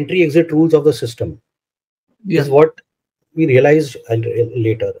the entry exit rules of the system. Is what we realized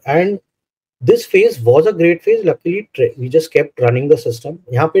later, and this phase was a great phase. Luckily, we just kept running the system.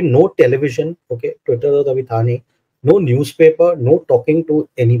 यहाँ पे no television, okay, Twitter तो तभी था नहीं, no newspaper, no talking to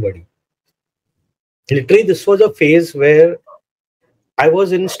anybody. Literally, this was a phase where I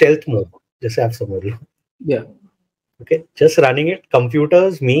was in stealth mode, जैसे आप समझ लो. Yeah. Okay, just running it,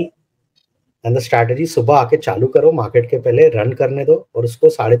 computers, me, and the strategy. सुबह आके चालू करो, मार्केट के पहले रन करने दो, और उसको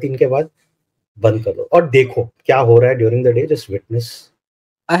 3:30 के बाद बंद कर दो, और देखो क्या हो रहा है during the day. Just witness.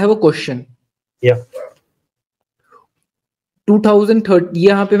 I have a question. Yeah. 2030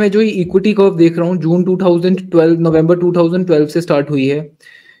 यहाँ पे मैं जो इक्विटी कर्व देख रहा हूँ, जून 2012 नवंबर 2012 से स्टार्ट हुई है,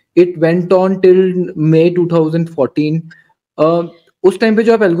 it went on till May 2014. उस टाइम पे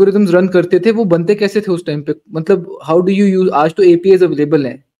जो आप एल्गोरिथम्स रन करते थे वो बनते कैसे थे उस टाइम पे, मतलब हाउ डू यू यूज, आज तो एपीआईज अवेलेबल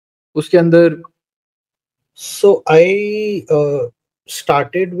हैं उसके अंदर. So I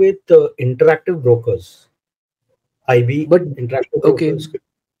started with interactive brokers, IB, But interactive okay, brokers,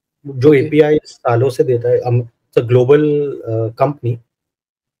 जो API सालों से देता है, it's a global company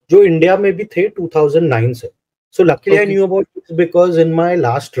जो इंडिया में भी थे 2009 से. So luckily I knew about this because in my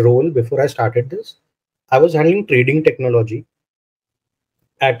last role before I started this, I was handling trading technology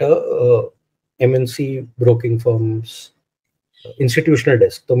at a MNC broking firm's institutional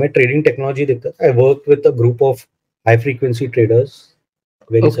desk. तो मैं trading technology देखता था. I worked with a group of high frequency traders,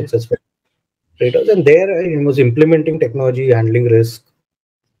 very successful traders, and there I was implementing technology, handling risk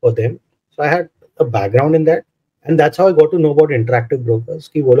for them. So I had a background in that, and that's how I got to know about interactive brokers.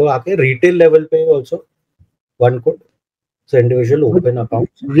 कि वो लोग आके retail level पे also one could, so individual open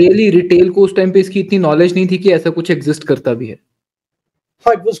accounts. Really retail को उस time पे इसकी इतनी नॉलेज नहीं थी कि ऐसा कुछ एग्जिस्ट करता भी है.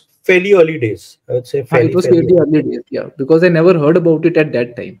 हाँ, it was fairly early days. I would say it was fairly early days, yeah, because I never heard about it at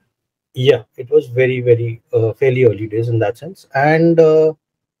that time. Yeah, it was very fairly early days in that sense, and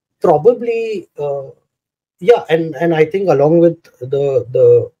probably yeah, and I think along with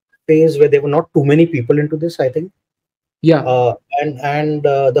the phase where there were not too many people into this, I think. Yeah. And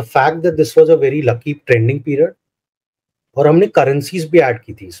the fact that this was a very lucky trending period, और हमने currencies भी add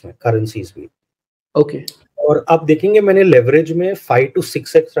की थी इसमें, currencies भी. Okay. और आप देखेंगे मैंने लेवरेज में 5 to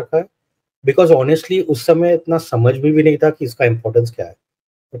 6x रखा है, बिकॉज ऑनेस्टली उस समय इतना समझ में भी नहीं था कि इसका इंपॉर्टेंस क्या है.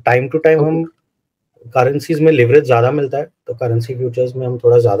 तो टाइम टू टाइम हम करेंसीज में लेवरेज ज्यादा मिलता है, तो करेंसी फ्यूचर्स में हम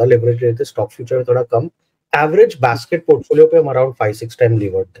थोड़ा ज्यादा लेवरेज लेते, स्टॉक फ्यूचर में थोड़ा कम. एवरेज बास्केट पोर्टफोलियो पे हम अराउंड 5-6 टाइम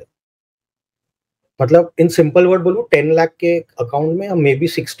लीवर्ड थे. मतलब इन सिंपल वर्ड बोलूं, 10 लाख के अकाउंट में हम मे बी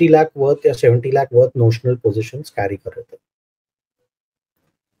 60 लाख वर्थ या 70 lakh worth notional positions carry कर रहे थे,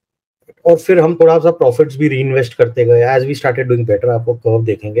 और फिर हम थोड़ा सा प्रॉफिट्स भी रीइन्वेस्ट करते गए as we started doing better. आपको कर्व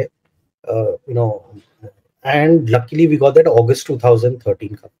देखेंगे, you know, and luckily we got that अगस्त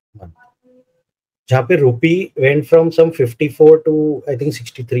 2013 का मंथ, जहाँ पे रूपी went from some 54 to I think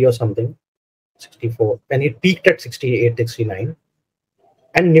 63 और something, 64, and it peaked eight 68-69,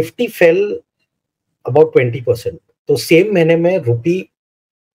 and Nifty fail about 20%. तो सेम महीने में रूपी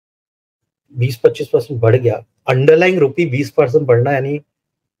 20-25% बढ़ गया. अंडरलाइंग रूपी 20% बढ़ना यानी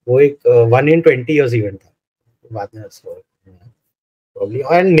वो एक 1 in 20 years इवेंट था बाद में probably.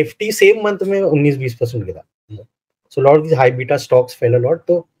 And Nifty same month में 19-20% गिरा. So lot of this high beta stocks fail a lot.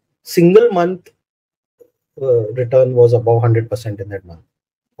 तो single month return was above 100% in that month,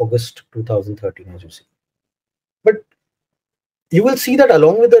 August 2013, as you see. But you will see that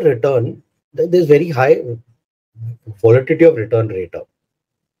along with the return, there's very high volatility of return rate up.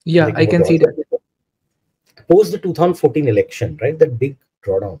 Yeah, like I can see that. Post the 2014 election, right, that big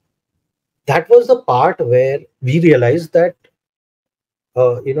drawdown, that was the part where we realized that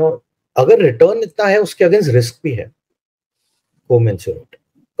you know, अगर return इतना है उसके against risk भी है commensurate,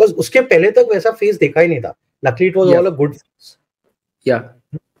 because उसके पहले तक वैसा फेज देखा ही नहीं था. Luckily it was all a good phase. Yeah.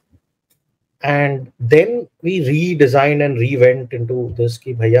 And then we redesigned and rewent into this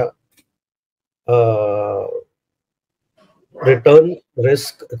कि भैया रिटर्न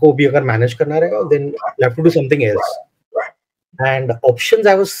रिस्क को भी अगर मैनेज करना रहेगा, then you have to do something else. And options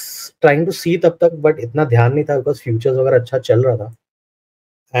I was trying to सी तब तक, but इतना ध्यान नहीं था बिकॉज फ्यूचर्स वगैरह अच्छा चल रहा था.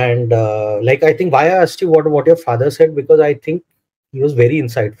 And like I think why I asked you what your father said, because I think he was very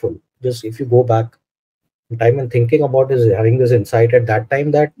insightful. Just if you go back in time and thinking about his having this insight at that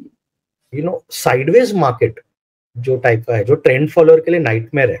time that sideways market जो type का है, जो trend follower के लिए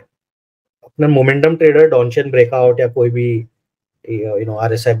nightmare है. अपना momentum trader डॉनचेन breakout या कोई भी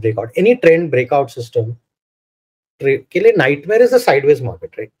RSI breakout, any trend breakout system के लिए nightmare is the sideways market,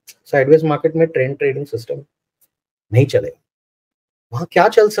 right. Sideways market में ट्रेंड ट्रेडिंग सिस्टम नहीं चलेगा. वहां क्या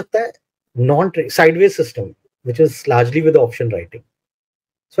चल सकता है? Non sideways system which is largely with option writing.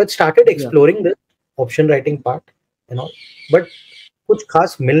 So I started exploring this option writing part and all, but कुछ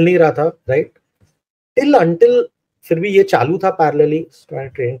खास मिल नहीं रहा था, right? Till until फिर भी ये चालू था parallelly,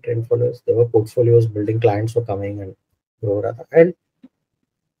 trend followers, there were portfolios building, clients were coming and grow रहा था. And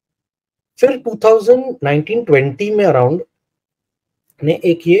फिर 2019-20 में अराउंड ने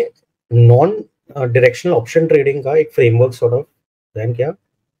एक ये नॉन डायरेक्शनल ऑप्शन ट्रेडिंग का एक फ्रेमवर्क सॉर्ट ऑफ डिजाइन किया.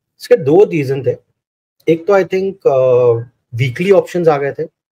 इसके दो रीजन थे. एक तो आई थिंक वीकली ऑप्शंस आ गए थे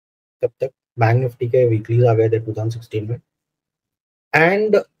तब तक, बैंक निफ्टी के वीकलीज आ गए थे 2016 में.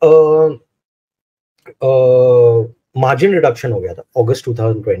 एंड मार्जिन रिडक्शन हो गया था अगस्त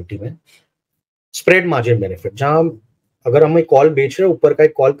 2020 में. स्प्रेड मार्जिन बेनिफिट, जहां अगर हम एक कॉल बेच रहे हैं, ऊपर का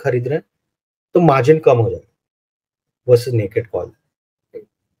एक कॉल खरीद रहे हैं, तो मार्जिन कम हो जाएगा वर्सेस नेकेड कॉल.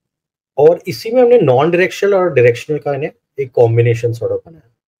 और इसी में हमने नॉन डायरेक्शनल और डायरेक्शनल का एक कॉम्बिनेशन सॉर्ट ऑफ बनाया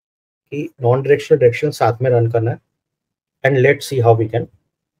कि नॉन डायरेक्शनल डायरेक्शनल साथ में रन करना है. And let's see how we can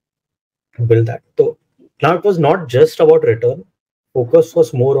build that. So now it was not just about return. Focus was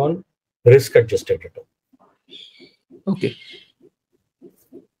more on risk adjusted return. Okay.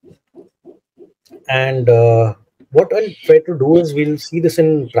 And what I'll try to do is we'll see this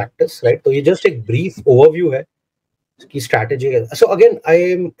in practice, right? So ये just एक brief overview है की strategy. So again, I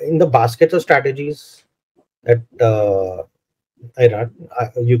am in the baskets of strategies that I run.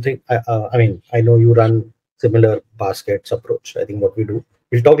 You think I mean I know you run similar baskets approach. I think what we do,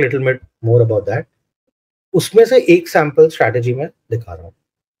 we'll talk a little bit more about that. उसमें से एक sample strategy में दिखा रहा हूँ.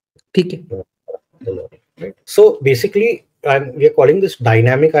 ठीक है. So basically we are calling this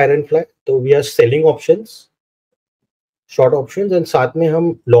dynamic iron fly. तो we are selling options, short options, and साथ में हम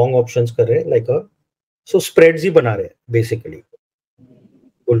long options कर रहे हैं, like so spreads ही बना रहे हैं basically.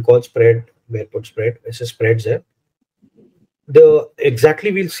 Bull call spread, bear put spread, ऐसे spreads है.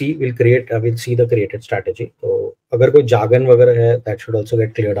 Exactly we'll see the created strategy. तो अगर कोई jargon वगैरह है, that should also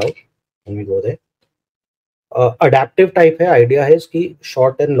get cleared out when we go there. Adaptive type है. आइडिया है इसकी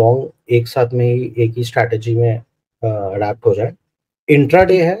शॉर्ट एंड लॉन्ग एक साथ में ही एक ही स्ट्रैटेजी में अडेप्ट हो जाए.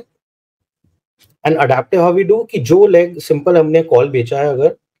 इंट्राडे है. And adaptive how we do कि जो लेग सिंपल हमने कॉल बेचा है,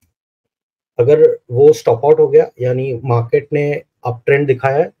 अगर वो स्टॉप आउट हो गया, यानी मार्केट ने अप ट्रेंड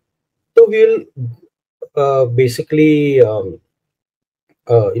दिखाया है, तो we will basically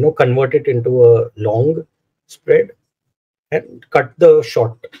convert it into a long spread and cut the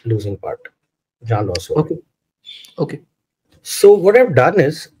short losing part जहां लॉस हो. Okay. So what I've done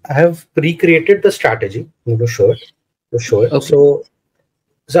is I have pre-created the strategy. I'm going to show it. Okay. So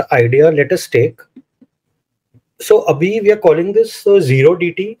the idea, let us take. So abhi we are calling this zero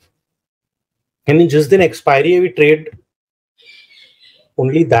DT. And just then expiry we trade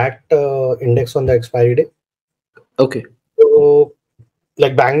only that index on the expiry day. Okay. So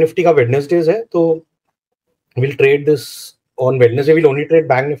like Bank Nifty ka Wednesdays hai, so we'll trade this on Wednesday. We'll only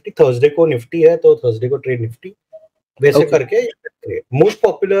trade Bank Nifty. Thursday ko Nifty hai, so Thursday ko trade Nifty. वैसे करके most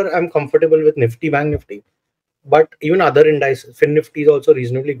popular I am comfortable with Nifty, bank Nifty, but even other indices, fin Nifty is also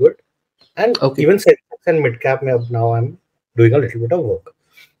reasonably good, and even Sensex and mid cap में अब now I am doing a little bit of work.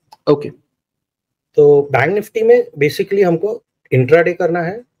 Okay. तो bank Nifty में basically हमको intraday करना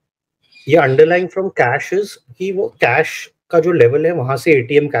है. ये underlying from cash is कि वो कैश का जो लेवल है वहां से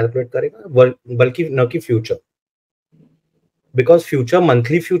एटीएम कैलकुलेट करेगा, बल्कि न कि future, because future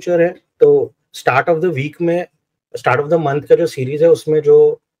monthly future है. तो स्टार्ट ऑफ द वीक में, स्टार्ट ऑफ द मंथ का जो सीरीज है उसमें जो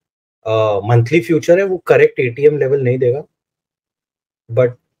मंथली फ्यूचर है वो करेक्ट एटीएम लेवल नहीं देगा,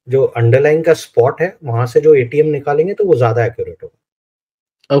 बट जो अंडरलाइन का स्पॉट है वहां से जो एटीएम निकालेंगे तो वो ज्यादा एक्यूरेट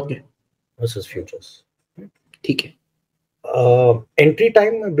होगा. ओके. Versus futures. ठीक है. Entry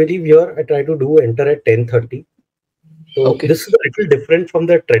time I believe here I try to do enter eight 10:30. So this is a little different from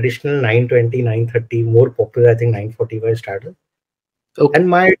the traditional 9:20, 9:30, more popular I think 9:45 started. Okay. And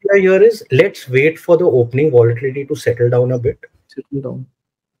my idea here is let's wait for the opening volatility to settle down a bit.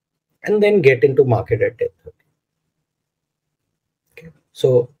 And then get into market at 10:30. Okay.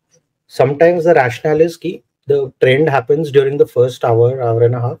 So sometimes the rationale is key. The trend happens during the first hour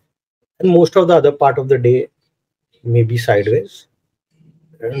and a half. And most of the other part of the day maybe sideways.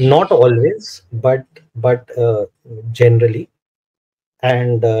 Not always, but generally.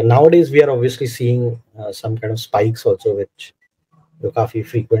 And nowadays we are obviously seeing some kind of spikes also, which काफी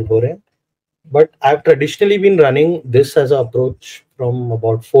frequent हो रहे हैं. But I've traditionally been running this as an approach from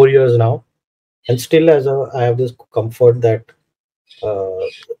about 4 years now, and still I have this comfort that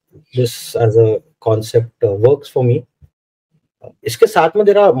this as a concept works for me. इसके साथ में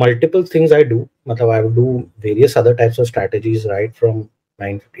there are multiple things I do. मतलब I do various other types of strategies right from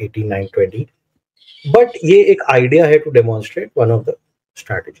 918, 920. But ये एक idea है to demonstrate one of the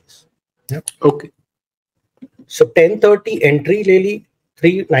strategies. Yeah. Okay. So 10:30 entry ले ली,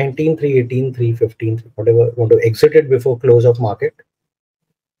 319, 318, 315, whatever, want to exit it before close of market.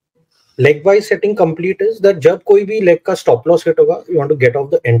 Leg wise setting complete is that जब कोई भी leg का stop loss hit होगा, you want to get off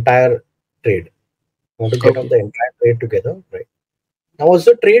the entire trade. You want to get off the entire trade together, right? Now, what's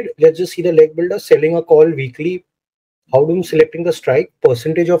the trade? Let's just see the leg builder selling a call weekly. How do you selecting the strike?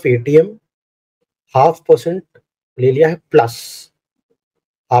 Percentage of ATM, 0.5% ले लिया है plus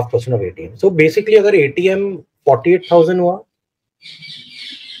 0.5% of ATM. So basically, अगर ATM 48,000 हुआ,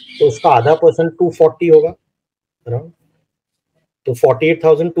 तो उसका आधा % 240 होगा, round. तो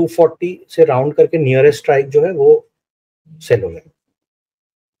 48,000 240 से राउंड करके नियरेस्ट स्ट्राइक जो है वो सेल हो गया.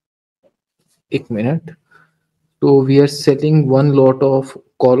 एक minute. So we are selling one lot of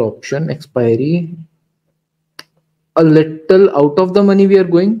call option expiry. A little out of the money we are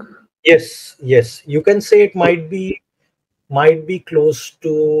going. Yes. You can say it might be close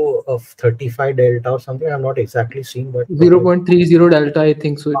to a 35 delta or something. I'm not exactly seeing, but 0.30 delta, I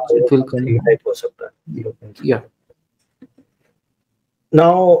think so. It will come. Yeah.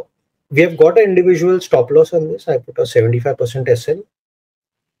 Now we have got an individual stop loss on this. I put a 75% SL,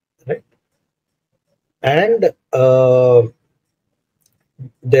 right? And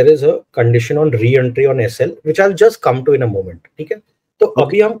there is a condition on re-entry on SL, which I'll just come to in a moment. ठीक है? तो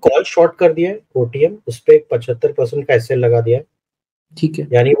अभी हम call short कर दिए OTM, उस पे 75% का SL लगा दिया है. ठीक है.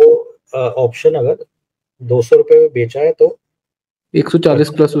 यानी वो ऑप्शन अगर 200 रुपए में बेचा है तो 140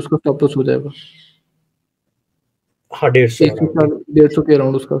 प्लस उसका स्टॉप लॉस हो जाएगा. हाँ, 150 के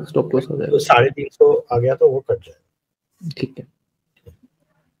अराउंड उसका स्टॉप लॉस हो जाएगा. 350 आ गया तो वो कट जाएगा. ठीक है.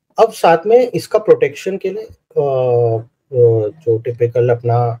 अब साथ में इसका प्रोटेक्शन के लिए जो टिपिकल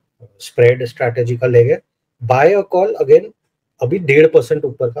अपना स्प्रेड स्ट्रैटेजी का लेंगे, बाय अ कॉल अगेन अभी 1.5%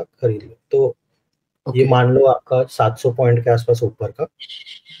 ऊपर का खरीद लो. तो ये मान लो आपका 700 पॉइंट के आसपास ऊपर का,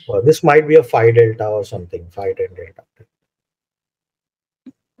 और this might be a 5 delta और something, 5-10 delta.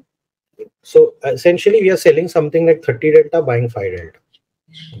 So essentially we are selling something like 30 delta, buying 5 delta.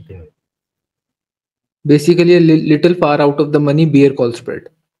 Something. Basically a little far out of the money bear call spread.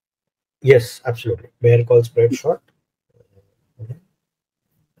 Yes, absolutely. Bear call spread short.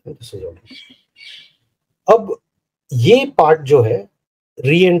 This is all. अब ये part जो है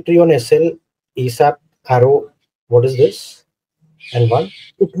re-entry on SL, ASAP, arrow, what is this? And one,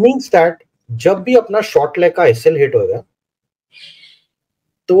 it means that जब भी अपना short leg का SL hit होगा,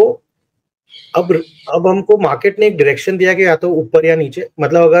 तो अब हमको मार्केट ने एक डायरेक्शन दिया कि या तो ऊपर या नीचे.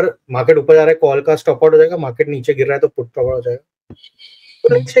 मतलब अगर मार्केट ऊपर जा रहा है कॉल का स्टॉप आउट हो जाएगा, मार्केट नीचे गिर रहा है तो पुट स्टॉप आउट हो जाएगा.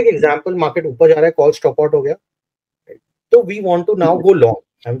 तो लेट्स टेक एग्जांपल, मार्केट ऊपर जा रहा है, कॉल स्टॉप आउट हो गया, तो we want to now go long.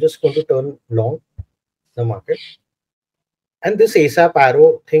 I am just going to turn long the market, and this ASAP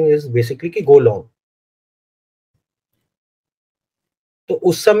arrow thing is basically कि गो लॉन्ग. तो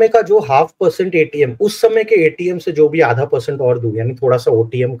उस समय का जो 0.5% ATM, उस समय के ATM से जो भी 0.5% और दूं, यानी थोड़ा सा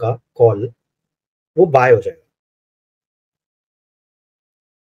OTM का कॉल, वो बाय हो जाएगा.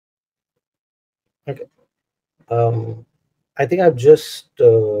 Okay. I think I'm just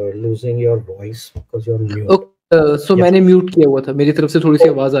losing your voice because you're mute. Okay, so मैंने म्यूट किया हुआ था, मेरी तरफ से थोड़ी सी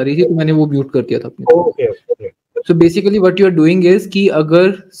आवाज आ रही थी तो मैंने वो म्यूट कर दिया था अपनी. Okay. So basically what you are doing is कि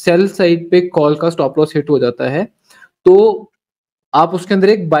अगर सेल साइड पे कॉल का स्टॉप लॉस हिट हो जाता है तो आप उसके अंदर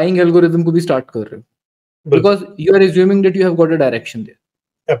एक बाइंग एल्गोरिथम को भी स्टार्ट कर रहे हो, because you are assuming that you have got a direction there.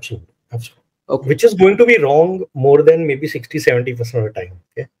 Absolutely. Okay. Which is going to be wrong more than maybe 60-70% of the time.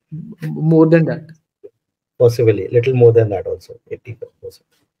 Okay? More than that. Possibly, little more than that also, 80%.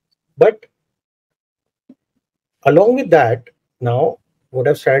 But along with that, now what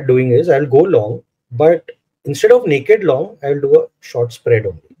I've started doing is I'll go long, but instead of naked long, I'll do a short spread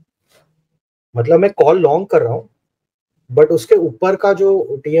only. मतलब मैं call long कर रहा हूँ, but उसके ऊपर का जो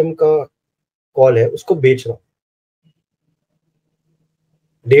OTM का कॉल है उसको बेच रहा हूँ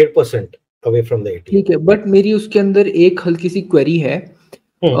 1.5% away from the ATM. ठीक है, बट मेरी उसके अंदर एक हल्की सी क्वेरी है.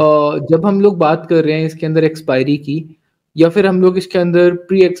 जब हम लोग बात कर रहे हैं इसके अंदर एक्सपायरी की, या फिर हम लोग इसके अंदर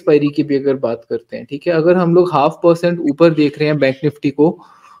प्री एक्सपायरी की भी अगर बात करते हैं, ठीक है, अगर हम लोग 0.5% ऊपर देख रहे हैं बैंक निफ्टी को,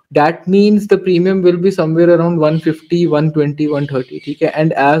 that means the premium will be somewhere around 150, 120, 130. ठीक है,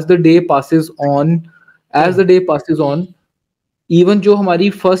 and as the day passes on, even जो हमारी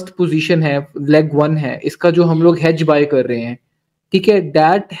फर्स्ट पोजीशन है, लेग 1 है, इसका जो हम लोग हेज बाय कर रहे हैं, ठीक है,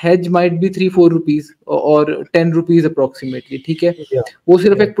 that hedge might be 3-4 rupees और 10 रुपीज अप्रोक्सीमेटली, ठीक है, वो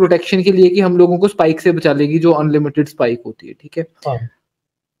सिर्फ एक प्रोटेक्शन के लिए कि हम लोगों को स्पाइक से बचा लेगी, जो अनलिमिटेड स्पाइक होती है, ठीक है।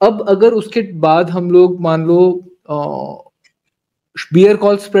 अब अगर उसके बाद हम लोग मान लो beer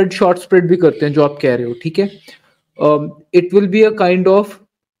call spread, short spread भी करते हैं, जो आप कह रहे हो, ठीक है, it will be a kind of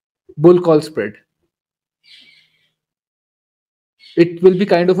bull call spread. It will be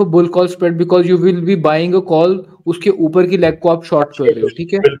kind of a bull call spread because you will be buying a call, उसके ऊपर की लेग को आप शॉर्ट कर रहे हो,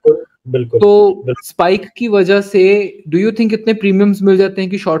 ठीक है। बिल्कुल। तो स्पाइक की वजह से डू यू थिंक इतने प्रीमियम्स मिल जाते हैं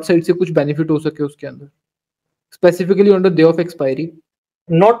कि शॉर्ट साइड से कुछ बेनिफिट हो सके उसके अंदर, specifically on the day of expiry?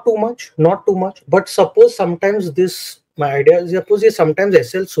 Not too much, but suppose sometimes this, my idea is, suppose ये sometimes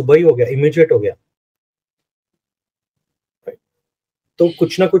SL सुबह ही हो गया, immediate हो गया, तो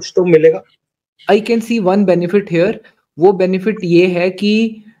कुछ ना कुछ तो मिलेगा। I can see one benefit here. वो बेनिफिट ये है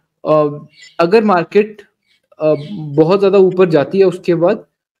कि अगर मार्केट बहुत ज्यादा ऊपर जाती है, उसके बाद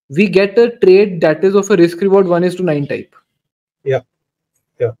we get a trade that is of a risk reward 1:9 type. Yeah,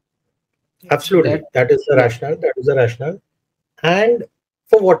 absolutely. That is the rationale. And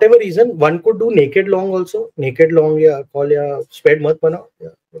for whatever reason, one could do naked long also. Naked long या call या spread मत बनाओ.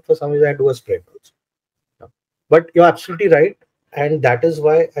 Yeah, for some reason I do a spread also. Yeah. But you're absolutely right, and that is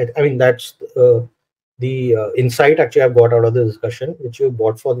why I mean that's the insight actually I've got out of the discussion, which you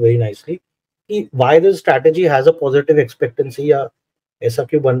brought forth very nicely. Why this strategy has a positive expectancy या ऐसा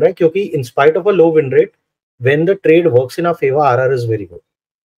क्यों बन रहा है? क्योंकि in spite of a low win rate, when the trade works in our favor, RR is very good.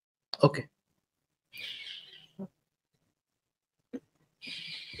 Okay.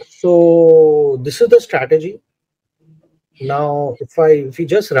 So this is the strategy. Now, if we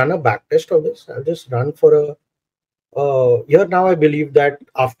just run a back test of this, I'll just run for a here. Now I believe that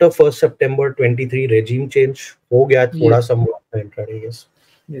after 1st September 23 regime change हो गया थोड़ा somewhat intraday. Yes.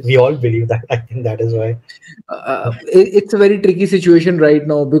 We all believe that. I think that is why. It's a very tricky situation right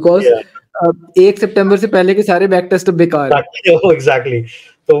now because 1 सितंबर से पहले के सारे back test बेकार है। Exactly.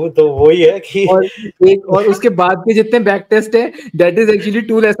 तो वही है कि और उसके बाद के जितने बैक टेस्ट है, that is actually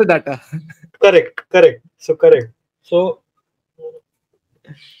too less data. Correct. So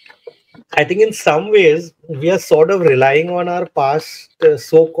I think in some ways we are sort of relying on our past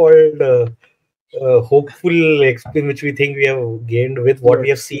so-called hopeful experience, which we think we have gained with what we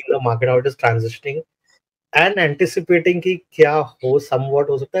have seen the market, how it is transitioning, and anticipating कि क्या हो somewhat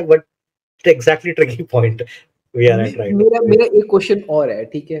हो सकता है, but it's exactly tricky point we are at right now. मेरा एक question और है,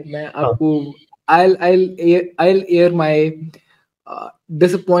 ठीक है, मैं आपको I'll air my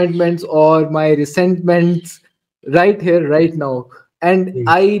disappointments or my resentments right here right now, and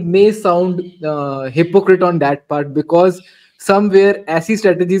I may sound hypocrite on that part because somewhere ऐसी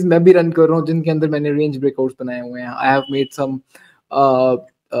strategies मैं भी run कर रहा हूँ जिनके अंदर मैंने range breakouts बनाए हुए हैं. I have made some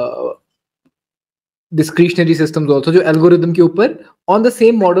discretionary systems also जो algorithm के ऊपर on the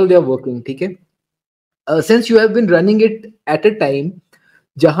same model they are working, ठीक है. Since you have been running it at a time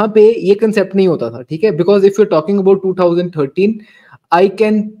जहां पे ये कंसेप्ट नहीं होता था, ठीक है, because if you talking about 2013 I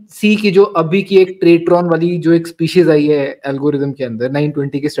can see कि जो अभी की एक ट्रेट्रॉन वाली जो एक स्पीशीज आई है एल्गोरिदम के अंदर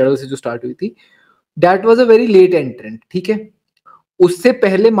 920 के स्ट्रगल से जो स्टार्ट हुई थी, that was a very late एंट्रेंट, ठीक है. उससे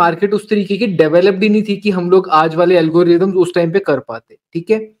पहले मार्केट उस तरीके की डेवलप्ड ही नहीं थी कि हम लोग आज वाले एल्गोरिदम्स उस टाइम पे कर पाते,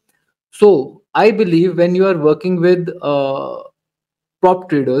 ठीक है. सो I believe when you are working with prop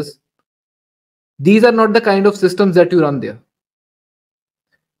traders, these are not the kind of systems that you run there,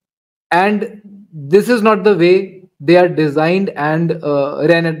 and this is not the way they are designed and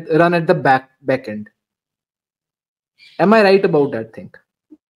run at the back end. Am I right about that thing?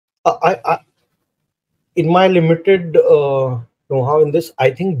 I in my limited know-how in this,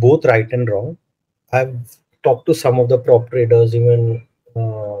 I think both right and wrong. I've talked to some of the prop traders, even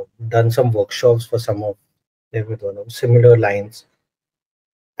done some workshops for some of them with one of similar lines.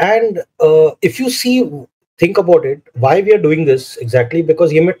 And if you see, think about it, why we are doing this exactly,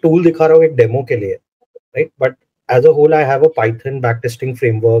 because ये मैं tool दिखा रहा हूँ एक demo के लिए, right? But as a whole, I have a Python backtesting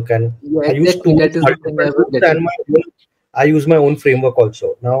framework, and I use tools, and I use my own framework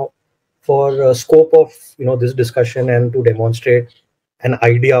also. Now, for scope of this discussion and to demonstrate an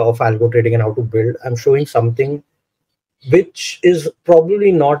idea of algo trading and how to build, I'm showing something which is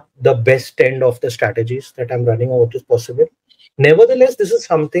probably not the best end of the strategies that I'm running or what is possible. Nevertheless, this is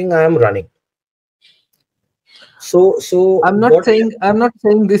something I am running. So I'm not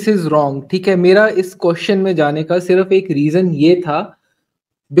saying this is wrong, ठीक है. मेरा इस question में जाने का सिर्फ एक reason ये था,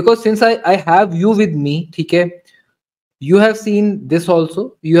 because since I have you with me, ठीक है, You have seen this also,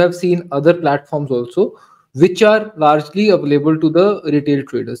 you have seen other platforms also, which are largely available to the retail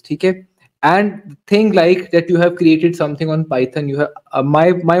traders. ठीक है? And thing like that, you have created something on Python, you have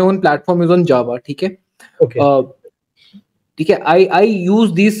my own platform is on Java. ठीक है? Okay. ठीक है, I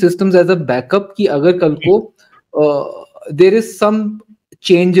use these systems as a backup कि अगर कल को there is some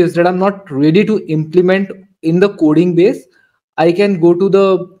changes that I'm not ready to implement in the coding base, I can go to the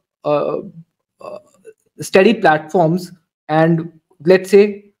uh, uh, steady platforms and let's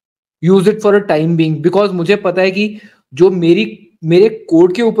say use it for a time being, because मुझे पता है कि जो मेरे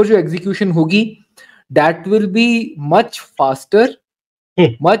code के ऊपर जो execution होगी that will be much faster,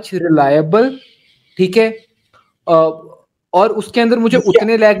 much reliable. ठीक है? और उसके अंदर मुझे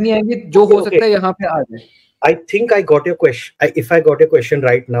उतने लैग नहीं आएंगे जो हो सकता है यहाँ पे आ जाए. I think I got your question. If I got your question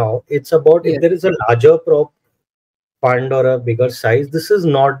right now, it's about if there is a larger prop fund or a bigger size, this is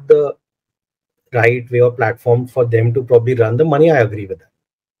not the right way or platform for them to probably run the money. I agree with that.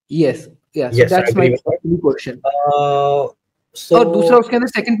 Yes, yeah. So yes, that's my question. So और दूसरा उसके अंदर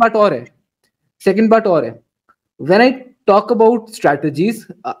second part और है. Second part और है. When I talk about strategies,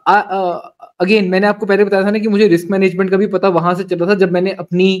 again मैंने आपको पहले बताया था ना कि मुझे रिस्क मैनेजमेंट का भी पता वहां से चल रहा था जब मैंने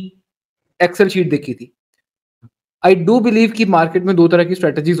अपनी एक्सेल शीट देखी थी. I do believe कि मार्केट में दो तरह की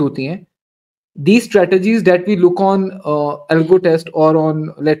स्ट्रेटजीज होती हैं. These strategies that we look on algo test or on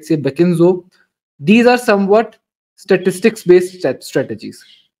let's say Bekenzo, these are somewhat statistics based strategies.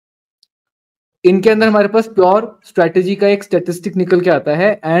 इनके अंदर हमारे पास प्योर स्ट्रेटजी का एक स्टैटिस्टिक निकल के आता है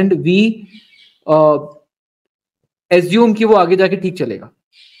एंड वी एज्यूम कि वो आगे जाके ठीक चलेगा.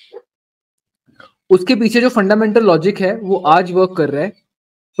 उसके पीछे जो फंडामेंटल लॉजिक है वो आज वर्क कर रहा है,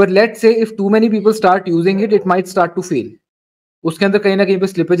 पर let's say if two many people start using it might start to fail. उसके अंदर कहीं ना कहीं पे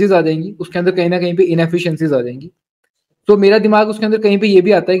स्लिपेजेस आ जाएंगी, उसके अंदर कहीं ना कहीं पे इनएफिशिएंसीज आ जाएंगी. तो मेरा दिमाग उसके अंदर कहीं पे ये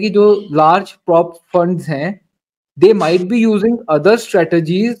भी आता है कि जो लार्ज प्रॉप फंड्स हैं they might be using other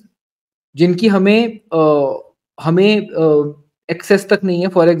strategies जिनकी हमें एक्सेस तक नहीं है.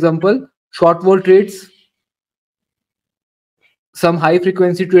 For example short wall trades, some high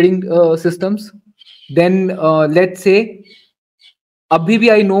frequency trading systems. Then let's say अभी भी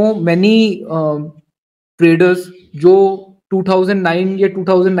I know many traders जो 2009 या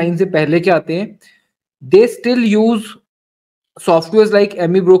 2009 से पहले के आते हैं, they still use softwares like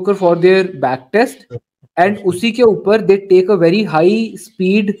ME Broker for their back test and उसी के ऊपर they take a very high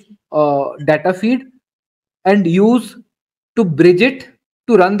speed data feed and use to bridge it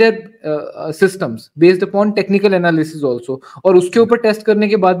to run their systems based upon technical analysis also. और उसके ऊपर test करने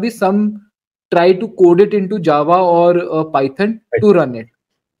के बाद भी some try to code it into Java or Python to run it.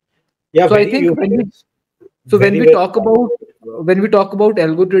 Yeah, so I think when we talk about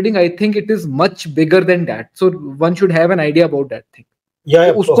algo trading, I think it is much bigger than that. So one should have an idea about that thing.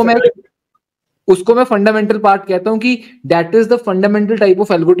 Yeah, उसको मैं fundamental part कहता हूँ कि that is the fundamental type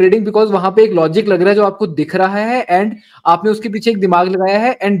of algo trading, because वहां पे एक logic लग रहा है जो आपको दिख रहा है एंड आपने उसके पीछे एक दिमाग लगाया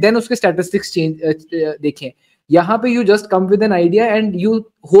है एंड देन उसके स्टैटिस्टिक्स चेंज देखें. यहाँ पे you just come with an idea and you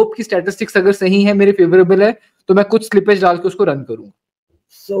hope कि स्टैटिस्टिक्स अगर सही है, मेरे फेवरेबल है, तो मैं कुछ स्लिपेज डाल के उसको रन करूँ.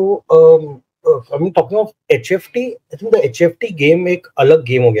 सो I'm talking of HFT. I think the HFT game एक अलग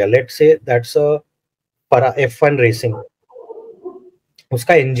गेम हो गया. Let's say that's a F1 racing.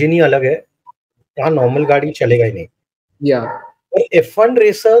 उसका इंजन ही अलग है, यहाँ नॉर्मल गाड़ी चलेगा ही नहीं. F1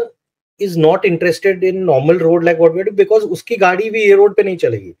 racer is not interested in normal road like what we do because उसकी गाड़ी भी ये रोड पे नहीं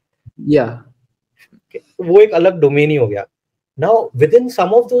चलेगी. वो एक अलग डोमेन ही हो गया. Now within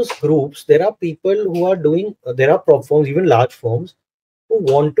some of those groups there are people who are doing, there are prop firms, even large firms who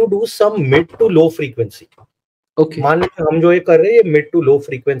want to do some mid to low frequency. Okay. मान लीजिए हम जो ये कर रहे हैं ये mid to low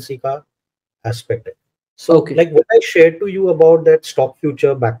frequency का aspect है. So okay. Like what I shared to you about that stock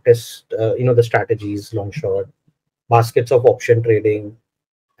future backtest, the strategies, long short, baskets of option trading,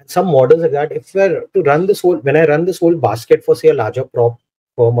 and some models like that. If we're to run this whole, when I run this whole basket for say a larger prop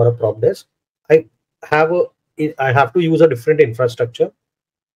firm or a prop desk, I have to use a different infrastructure.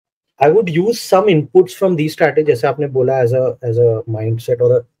 I would use some inputs from these strategies, जैसे आपने बोला, as a mindset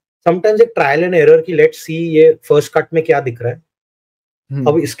or sometimes एक trial and error की let's see ये first cut में क्या दिख रहा है.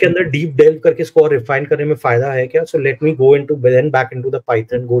 अब इसके अंदर डीप डेल्व करके इसको और रिफाइन करने में फायदा है क्या? So let me go into then back into the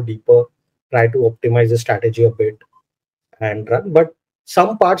Python, go deeper, try to optimise the strategy a bit and run. But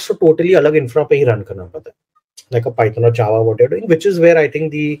some parts तो टोटली अलग इंफ्रा पे ही रन करना पड़ता है, लाइक अ पाइथन और जावा what you are doing, which is where I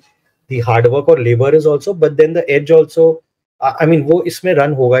think the hard work और labour is also, but then the age also, I mean वो इसमें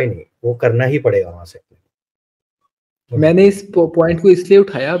रन होगा ही नहीं, वो करना ही पड़ेगा वहां से. मैंने इस पॉइंट को इसलिए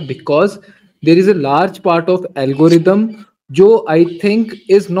उठाया because there is a large part of algorithm जो I think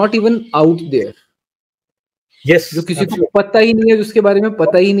is not even out there. Yes, जो किसी को पता ही नहीं है, जिसके बारे में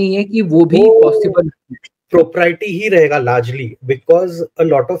पता ही नहीं है कि वो भी पॉसिबल है. प्रोप्राइटी ही रहेगा largely, because a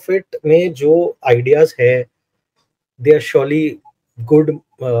lot of it में जो आइडियाज है they are surely good,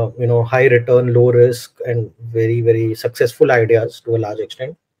 high return, low risk, and very, very successful ideas to a large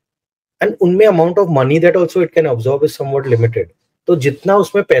extent. And उनमें amount of money that also it can absorb is somewhat limited. तो जितना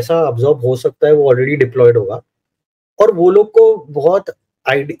उसमें पैसा absorb हो सकता है वो already deployed होगा, और वो लोग को बहुत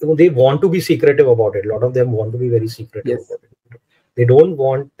they want to be secretive about it. A lot of them want to be very secretive Yes. about it. They don't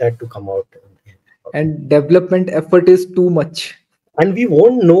want that to come out. And development effort is too much. And we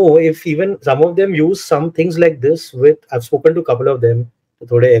won't know if even some of them use some things like this with, I've spoken to a couple of them,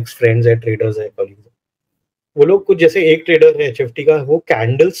 थोड़े ex friends है, traders है, colleagues. वो लोग कुछ, जैसे एक trader है HFT का, वो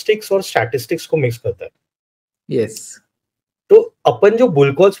कैंडल स्टिक्स और स्टैटिस्टिक्स को मिक्स करता है. Yes. तो अपन जो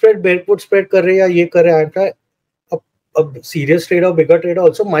bull call spread, bear put spread कर रहे हैं या ये कर रहे हैं, अब serious trader, bigger trader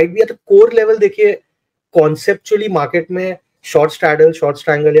also might be eight core level. देखिए कॉन्सेप्चुअली मार्केट में शॉर्ट स्ट्रैडल, शॉर्ट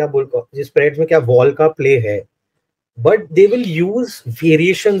स्ट्रैंगल या बुल कॉल स्प्रेड्स में क्या वॉल का प्ले है, but they will use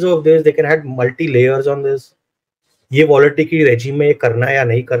variations of this. They can add multi layers on this. ये volatility regime में ये करना है या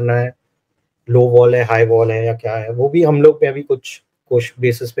नहीं करना है, लो वॉल है, हाई वॉल है या क्या है, वो भी हम लोग में अभी कुछ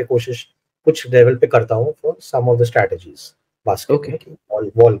बेसिस पे कोशिश कुछ लेवल पे करता हूँ for some of the strategies basket में,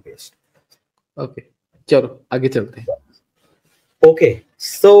 वॉल बेस्ड. ओके, चलो आगे चलते हैं. Okay,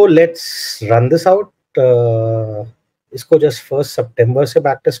 so let's run this out. इसको जस्ट 1 सितंबर से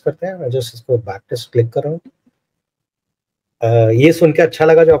बैक टेस्ट करते हैं. मैं जस्ट इसको बैक टेस्ट क्लिक कर रहा हूँ. ये सुन के अच्छा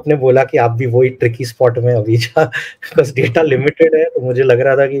लगा जो आपने बोला कि आप भी वही ट्रिकी स्पॉट में अभी जा, बिकॉज डेटा लिमिटेड है. तो मुझे लग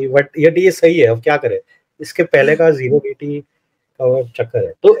रहा था कि बट ये सही है, अब क्या करें, इसके पहले का 0DT का चक्कर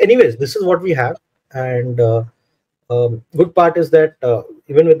है. तो anyways, this is what we have, and good part is that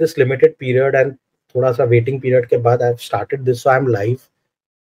even with this limited period and थोड़ा सा वेटिंग पीरियड के बाद I have started this, so I am live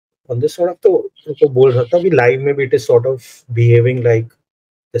on this sort of. तो बोल सकता हूँ कि live में भी it is sort of behaving like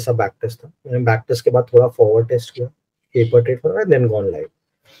जैसा बैक टेस्ट था. मैंने बैक टेस्ट के बाद थोड़ा फॉरवर्ड टेस्ट किया, paper trade for and then gone live.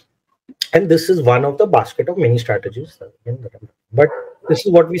 And this is one of the basket of many strategies. But this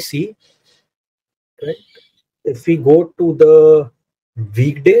is what we see, right? If we go to the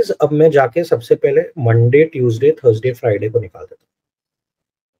weekdays, अब मैं जाके सबसे पहले Monday, Tuesday, Thursday, Friday को निकाल देता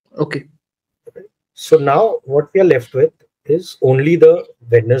हूँ. Okay. So now what we are left with is only the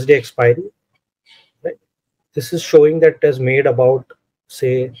Wednesday expiry, right? This is showing that it has made about,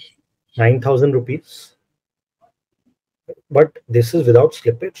 say, 9,000 rupees. But this is without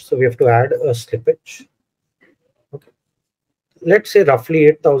slippage, so we have to add a slippage. Okay, let's say roughly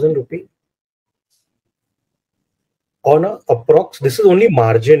 8,000 rupee on a approx. This is only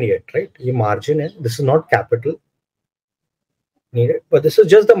margin yet, right? Ye margin hai. This is not capital needed, but this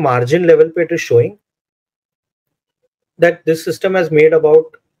is just the margin level pe it is showing that this system has made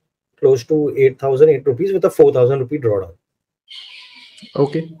about close to 8,008 rupees with a 4,000 rupee drawdown.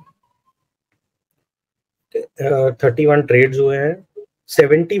 Okay. 31 trades हुए हैं,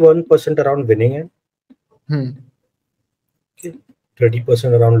 71% around winning है,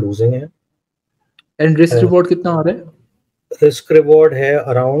 30% around losing है. And risk reward कितना आ रहा है? Risk reward है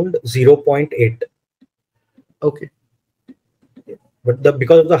around 0.8. Okay, but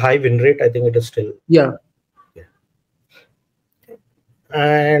because of the high win rate I think it is still, या.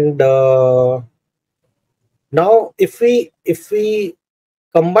 And now if we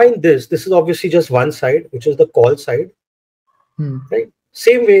combine this is obviously just one side, which is the call side, right?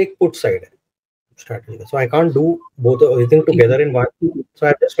 Same way put side strategy. So I can't do both everything together in one. So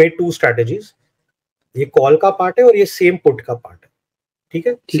I just made two strategies. ये call का part है और ये same put का part है. ठीक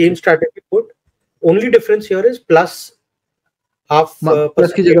है? Same strategy put. Only difference here is plus half.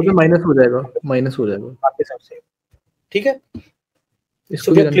 Plus की जगह पे माइनस हो जाएगा. बाकी सब same. ठीक है?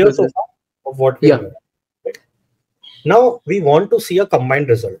 इसको we are clear so far of what we are doing. Now we want to see a combined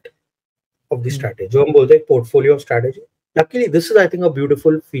result of the strategy. जो हम बोलते हैं portfolio of strategy. Luckily, this is I think a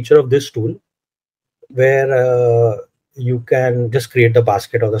beautiful feature of this tool, where you can just create the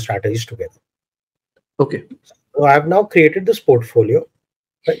basket of the strategies together. Okay. So I have now created this portfolio.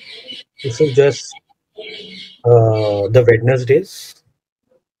 Right? This is just the Wednesdays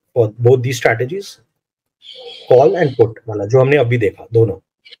for both these strategies, call and put वाला जो हमने अभी देखा दोनों.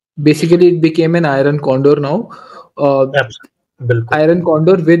 Basically, it became an iron condor now. Iron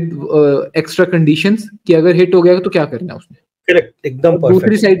condor with extra conditions कि अगर hit हो गया तो क्या करना है उसमें. करेक्ट, एकदम परफेक्ट.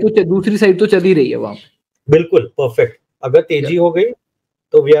 दूसरी साइड तो चल ही रही है वहां पे. बिल्कुल परफेक्ट. अगर तेजी हो गई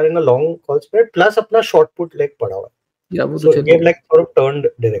तो we are in a long call spread plus अपना शॉर्ट पुट लेग पड़ा हुआ है. या वो तो चल like sort of turned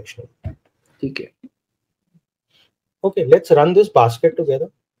direction. ठीक है. Okay, let's run this basket together.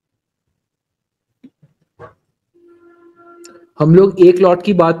 हम लोग एक लॉट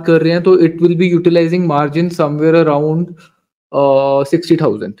की बात कर रहे हैं तो it will be utilising margin somewhere around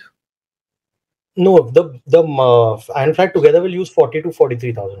 60,000. No, the iron flag together will use 40 to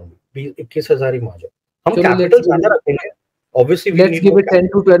 43,000. 21,000 he margin. हम चलो कैपिटल ज्यादा रखेंगे. Obviously, we let's need give more it 10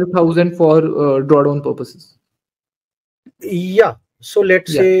 to 12,000 for drawdown purposes. Yeah. So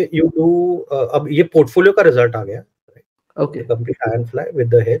let's Yeah. say you do. अब ये portfolio का result आ गया. Okay. The complete iron fly with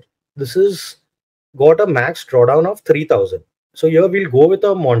the hedge. This is got a max drawdown of 3,000. So here we'll go with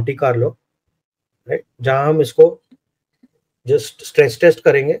a Montecarlo, right? जहाँ हम इसको just stress test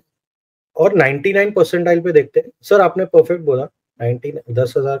करेंगे और 99 percentile पे देखते हैं. सर आपने परफेक्ट बोला.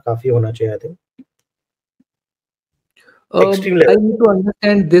 10,000 काफी होना चाहिए. I think extreme I level. need to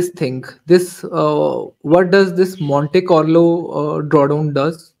understand this thing. This what does this Monte Carlo drawdown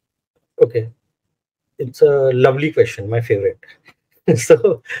does? Okay, it's a lovely question, my favorite.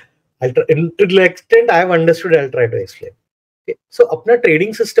 So I'll try, to the extent I have understood, I'll try to explain. Okay. So अपना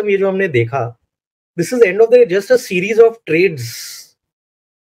trading system ये जो हमने देखा, this is end of the day just a series of trades,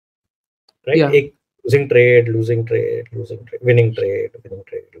 right? Yeah. एक losing trade, losing trade, losing trade, winning trade, winning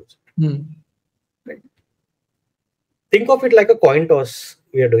trade, losing. Right? Think of it like a coin toss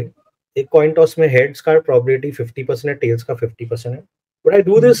we are doing. एक coin toss में heads का probability 50% है, tails का 50% है. But I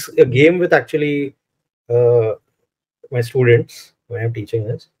do this game with actually my students when I'm teaching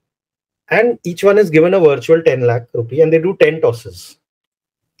this, and each one is given a virtual 10 lakh rupee and they do 10 tosses.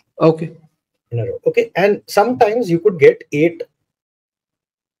 Okay. In a row. Okay, and sometimes you could get 8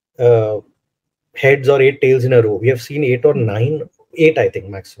 heads or 8 tails in a row. We have seen 8 or 9, 8 I think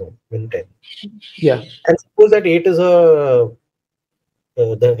maximum win 10. Yeah. And suppose that 8 is the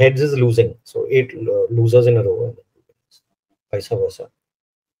heads is losing, so 8 losers in a row, vice versa.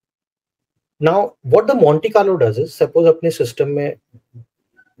 Now what the Montecarlo does is, suppose अपने system में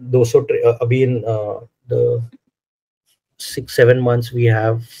 200 अभी in the 6-7 months we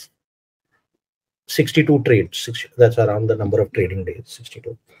have 62 trades. That's around the number of trading days.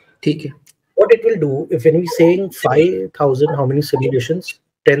 62. ठीक है. What it will do, if when we're saying 5,000, how many simulations?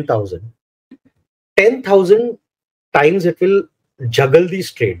 10,000. 10,000 times it will juggle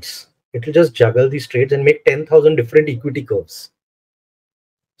these trades. It will just juggle these trades and make 10,000 different equity curves.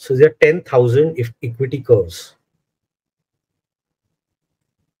 So there are 10,000 equity curves.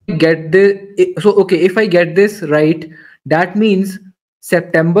 Get this. So okay, if I get this right, that means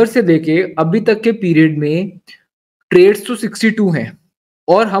सितंबर से लेके अभी तक के period में trades तो 62 हैं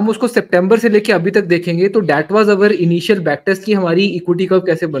और हम उसको सितंबर से लेके अभी तक देखेंगे तो that was our initial back test की हमारी इक्विटी कर्व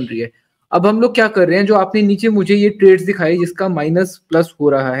कैसे बन रही है. अब हम लोग क्या कर रहे हैं, जो आपने नीचे मुझे ये ट्रेड्स दिखाई जिसका माइनस प्लस हो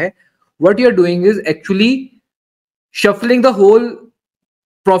रहा है, what you are doing is actually shuffling the whole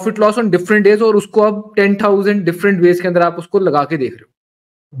profit loss on different days और उसको अब 10,000 डिफरेंट वेज के अंदर आप उसको लगा के देख रहे हो.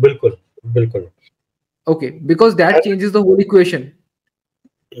 बिल्कुल बिल्कुल. Okay, because that changes the whole equation.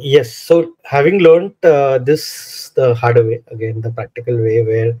 Yes, so having learned this the hard way, again the practical way,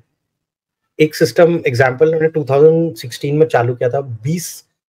 where एक सिस्टम एग्जांपल मैंने 2016 में चालू किया था, 20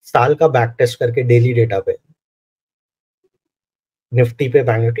 साल का बैक टेस्ट करके डेली डेटा पे, निफ्टी पे,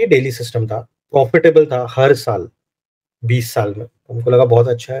 बैंक निफ्टी डेली सिस्टम था, प्रॉफिटेबल था हर साल 20 साल में. हमको लगा बहुत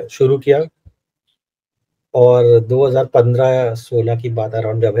अच्छा है, शुरू किया. और 2015-16 की बात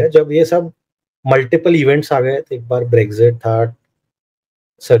अराउंड जब है, जब ये सब मल्टीपल इवेंट्स आ गए थे. एक बार ब्रेक्जिट था,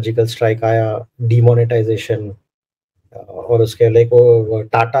 सर्जिकल स्ट्राइक आया, डीमोनेटाइजेशन, और उसके लाइक वो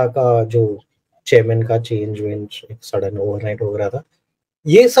टाटा का जो चेयरमैन का चेंज वेंज एक सडन ओवरनाइट हो रहा था.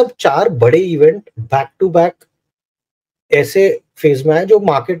 ये सब 4 बड़े इवेंट बैक टू बैक ऐसे फेज में आए जो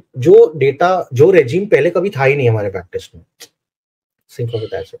मार्केट, जो डेटा, जो रेजिम पहले कभी था ही नहीं हमारे बैक टेस्ट में. Sink of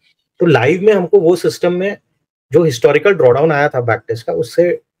that. तो लाइव में हमको वो सिस्टम में जो हिस्टोरिकल ड्रॉडाउन आया था बैक टेस्ट का,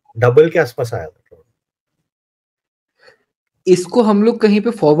 उससे डबल के आसपास आया था. इसको हम लोग कहीं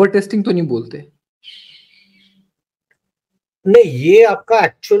पे फॉरवर्ड टेस्टिंग तो नहीं बोलते? नहीं, ये आपका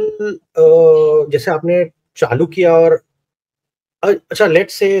एक्चुअल जैसे आपने चालू किया और अच्छा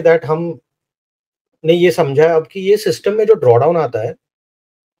लेट्स से दैट हमने ये समझा अब कि ये सिस्टम में जो ड्रॉडाउन आता है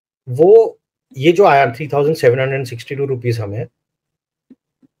वो ये जो आया 3,762 रुपीज हमें,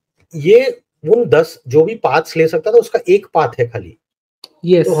 ये उन 10 जो भी पाथ्स ले सकता था उसका एक पाथ है खाली.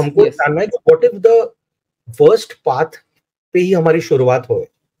 yes, तो हमको जानना है कि what if the first path पे ही हमारी शुरुआत हो,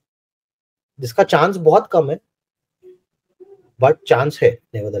 जिसका चांस बहुत कम है, बट चांस है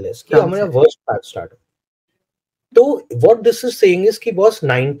नेवरदलेस कि हमारा वर्स्ट पाथ स्टार्ट हो. तो what this is saying is कि बॉस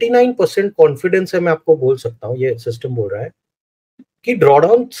 99% कॉन्फिडेंस है, मैं आपको बोल सकता हूँ, ये सिस्टम बोल रहा है कि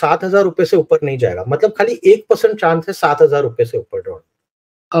ड्रॉडाउन 7,000 रुपए से ऊपर नहीं जाएगा. मतलब खाली 1% चांस है 7,000 रुपए से ऊपर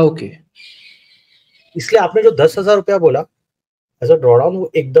ड्रॉडाउन. ओके, इसलिए आपने जो 10,000 रुपया बोला एज अ ड्रॉडाउन,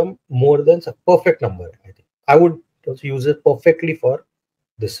 वो एकदम मोर देन परफेक्ट नंबर है. I think I would use it perfectly for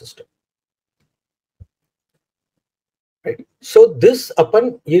this system. right? So this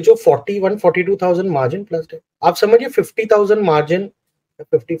अपन ये जो 41-42,000 margin plus है, आप समझिए 50,000 margin,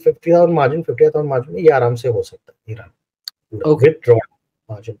 50,000 margin, 50,000 margin ये आराम से हो सकता है, Okay. with draw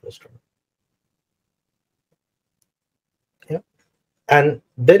margin plus draw. Yeah, and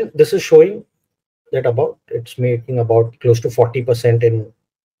then this is showing that about it's making about close to 40% in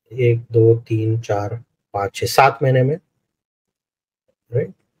 1, 2, 3, 4, 5, 6, 7 महीने में,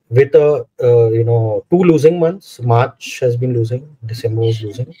 right? With a 2 losing months, March has been losing, December was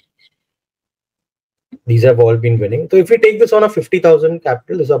losing. These have all been winning. So if we take this on a 50,000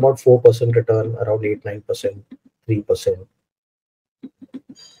 capital, it's about 4% return, around 8-9%, 3%,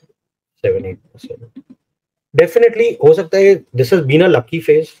 7-8%. Definitely, हो सकता है this has been a lucky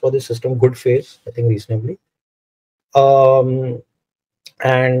phase for the system, good phase, I think reasonably.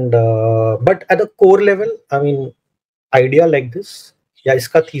 But at the core level, I mean, idea like this, yeah,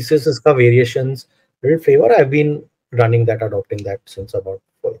 iska thesis, iska variations, little favor. I've been running that, adopting that since about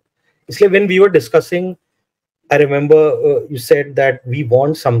 4. इसलिए when we were discussing, I remember you said that we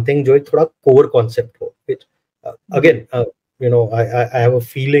want something जो एक थोड़ा core concept हो. Which again, I have a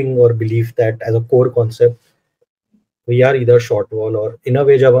feeling or belief that as a core concept, we are either short wall or in a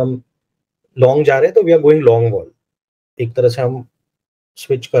way जब हम long जा रहे हैं तो we are going long wall. एक तरह से हम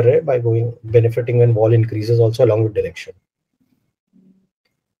switch कर रहे हैं by going benefiting when wall increases also along with direction.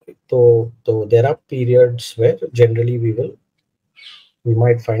 So there are periods where generally we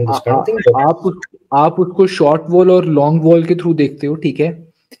might find this kind of thing. आप उसको शॉर्ट वॉल और लॉन्ग वॉल के थ्रू देखते हो, ठीक है?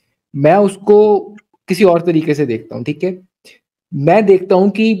 मैं उसको किसी और तरीके से देखता हूँ, ठीक है? मैं देखता हूँ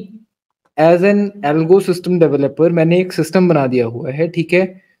कि as an algo system developer मैंने एक सिस्टम बना दिया हुआ है, ठीक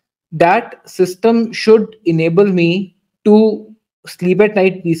है? That system should enable me to sleep at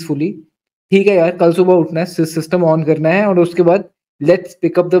night peacefully, ठीक है यार? कल सुबह उठना है, सिस्टम ऑन करना है और उसके बाद let's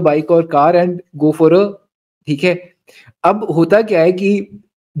pick up the bike और car and go for a, ठीक है? अब होता क्या है कि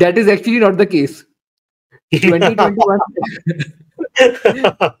that is actually not the case.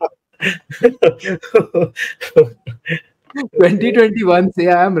 2021 से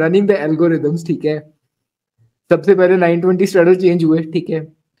I am running the algorithms, ठीक है? सबसे पहले 920 स्ट्रैडल चेंज हुए, ठीक है?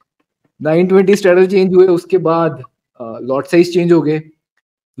 920 स्ट्रैडल चेंज हुए, उसके बाद लॉट साइज चेंज हो गए.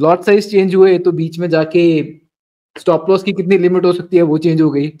 लॉट साइज चेंज हुए तो बीच में जाके स्टॉप लॉस की कितनी लिमिट हो सकती है वो चेंज हो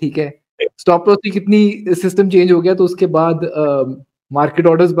गई, ठीक है? स्टॉप लॉस की कितनी सिस्टम चेंज हो गया, तो उसके बाद मार्केट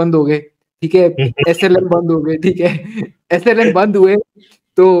ऑर्डर्स बंद हो गए, ठीक है? एसएलएम बंद हो गए, ठीक है? एसएलएम बंद हुए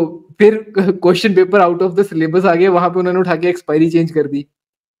तो फिर question paper out of the syllabus आ गया, वहां पे उन्होंने उठा के एक्सपायरी चेंज कर दी,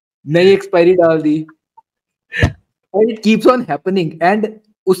 नई एक्सपायरी डाल दी, and it keeps on happening. And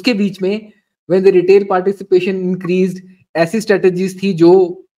उसके बीच में when the retail participation increased, ऐसी स्ट्रेटजीज थी जो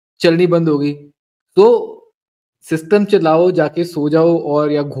चलनी बंद हो गई. तो सिस्टम चलाओ, जाके सो जाओ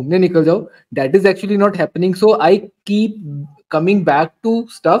और या घूमने निकल जाओ, that is actually not happening. So I keep coming back to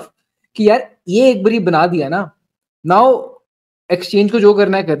stuff कि यार ये एक बारी बना दिया ना, नाउ एक्सचेंज को जो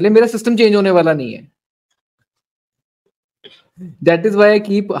करना है कर ले, मेरा सिस्टम चेंज होने वाला नहीं है. That is why I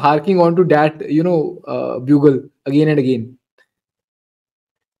keep harking on to that, bugle again and again.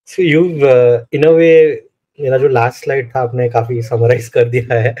 So you've in a way, मेरा जो last slide था आपने काफी summarize कर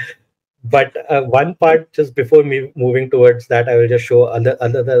दिया है. But one part just before me moving towards that, I will just show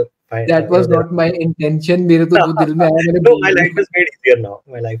another. That was not my intention. मेरे तो जो दिल में आया मैंने. No, my life is made easier now.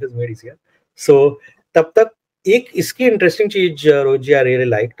 My life is made easier. So तब तक एक इसकी interesting चीज रोहित जी I really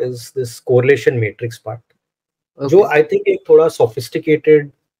liked is this correlation matrix part. जो आई थिंक एक थोड़ा सोफिस्टिकेटेड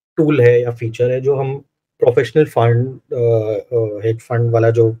टूल है या फीचर है जो हम प्रोफेशनल फंड, हेज फंड वाला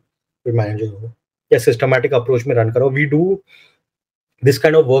जो मैनेजर हो या सिस्टमैटिक अप्रोच में रन करो, we do this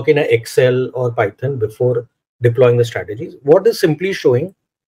kind of work in Excel और Python before deploying the strategies. What is simply showing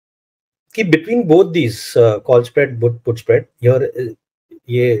कि between both these call spread put spread,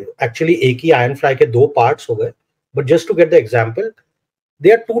 ये actually एक ही आयरन फ्लाई के दो पार्ट्स हो गए. But just to get the example,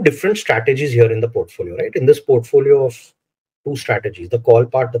 there are two different strategies here in the portfolio, right? In this portfolio of two strategies, the call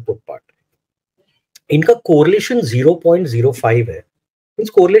part, the put part. इनका correlation 0.05 है.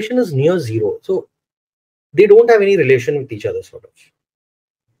 Means correlation is near zero. So they don't have any relation with each other, sort of.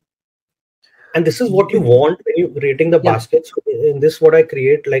 And this is what you want when you're creating the baskets. In this, what I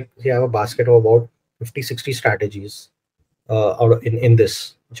create, like you have a basket of about 50-60 strategies in this,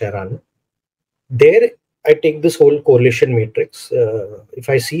 which I run. There, I take this whole correlation matrix. If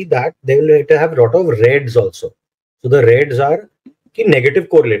I see that, they will have a lot of reds also. So the reds are कि negative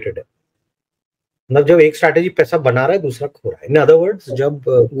correlated है. मतलब जब एक strategy पैसा बना रहा है दूसरा खो रहा है. In other words, जब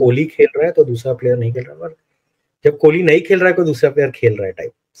कोहली खेल रहा है तो दूसरा प्लेयर नहीं खेल रहा है, जब कोहली नहीं खेल रहा है तो दूसरा प्लेयर खेल रहा है,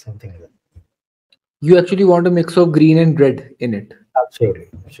 type something like that. You actually want a mix of green and red in it. Absolutely.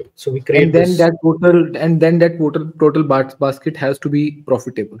 So we create And then this. that total basket has to be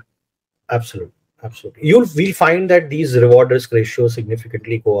profitable. Absolutely. We'll find that these reward risk ratios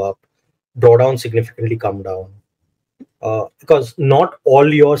significantly go up, drawdown significantly come down, because not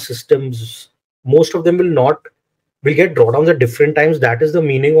all your systems, most of them will get drawdowns at different times. That is the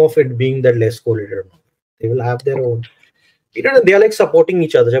meaning of it being that less correlated. They will have their own. They are like supporting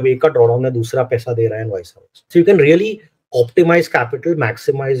each other. जब एक का drawdown है दूसरा पैसा दे रहा है and vice versa. So you can really optimize capital,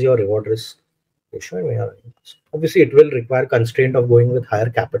 maximize your reward risk ratio. Obviously, it will require constraint of going with higher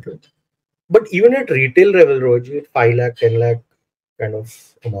capital. But even at retail level, Roji, at 5 lakh, 10 lakh kind of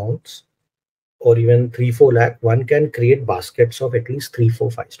amounts, or even 3, 4 lakh, one can create baskets of at least 3,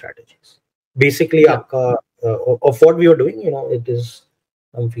 4, 5 strategies. Basically, Yeah. of what we are doing, it is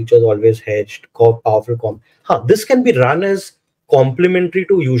some features always hedged, powerful this can be run as complementary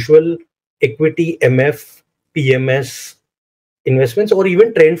to usual equity, MF, PMS investments, or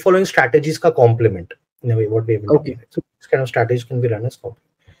even trend following strategies ka complement. In a way, what we have been talking about. So this kind of strategies can be run as complement.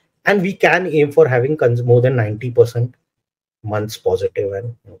 And we can aim for having more than 90% months positive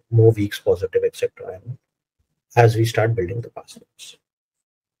and more weeks positive, etc. As we start building the passwords.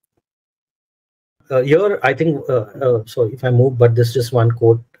 Here, I think, so if I move, but this is just one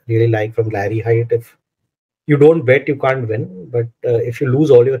quote really like from Larry Hyatt. If you don't bet, you can't win. But if you lose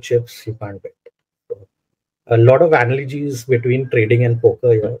all your chips, you can't bet. So, a lot of analogies between trading and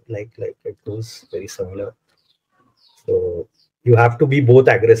poker here, like it goes very similar. So you have to be both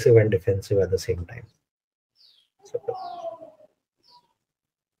aggressive and defensive at the same time. So,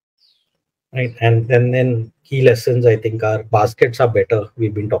 right, and then key lessons, I think, are baskets are better.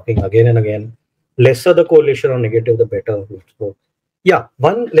 We've been talking again and again. Lesser the correlation or negative, the better. So, yeah,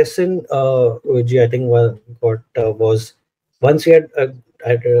 one lesson, which I think was once you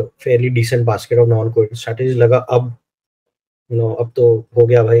had a fairly decent basket of non-correlated strategies, लगा अब तो हो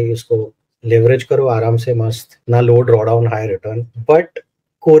गया भाई, इसको leverage करो आराम से मस्त, ना low drawdown, high return, but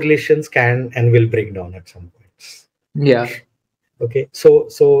correlations can and will break down at some points. Yeah. Okay,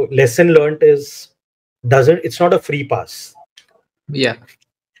 so lesson learned is it's not a free pass. Yeah.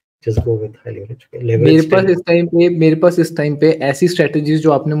 Just go with high leverage. मेरे पास इस time पे ऐसी strategies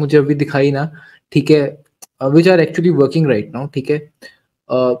जो आपने मुझे अभी दिखाई ना, ठीक है, which are actually working right now, ठीक है,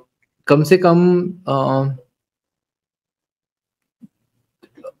 कम से come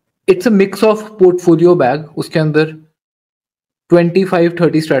it's a mix of portfolio bag, उसके अंदर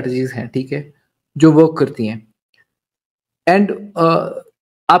 25-30 स्ट्रेटजीज हैं, ठीक है, जो वर्क करती हैं. एंड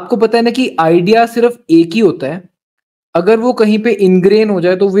आपको पता है ना कि आइडिया सिर्फ एक ही होता है, अगर वो कहीं पे इनग्रेन हो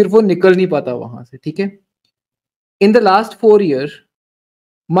जाए तो फिर वो निकल नहीं पाता वहां से, ठीक है. In the last 4 years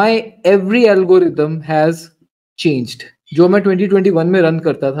my every algorithm has changed. जो मैं 2021 में रन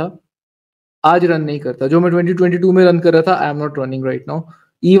करता था आज रन नहीं करता, जो मैं 2022 में रन कर रहा था I am not running right now.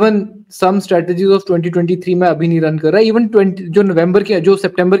 Even some strategies of 2023 में अभी नहीं रन कर रहा. इवन जो नवंबर के जो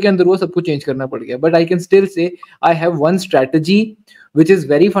सितंबर के अंदर हुआ सबको चेंज करना पड़ गया. But I can still say I have one strategy which is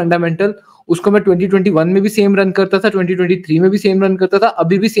very fundamental. उसको मैं 2021 में भी सेम रन करता था, 2023 में भी सेम रन करता था,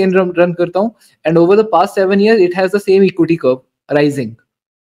 अभी भी सेम रन करता हूँ. And over the past 7 years it has the same equity curve rising.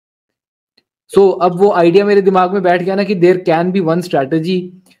 सो अब वो आइडिया मेरे दिमाग में बैठ गया ना कि there can be one strategy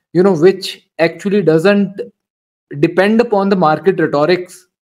which actually doesn't depend upon the market rhetorics.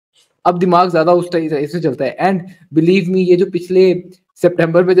 अब दिमाग ज्यादा उस तरह से चलता है. एंड बिलीव मी, ये जो पिछले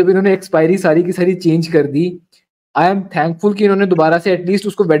सितंबर में जब इन्होंने एक्सपायरी सारी की सारी चेंज कर दी, आई एम थैंकफुल कि इन्होंने दोबारा से एटलीस्ट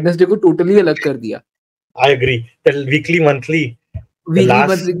उसको वेडनेसडे को टोटली अलग कर दिया. I agree. वीकली मंथली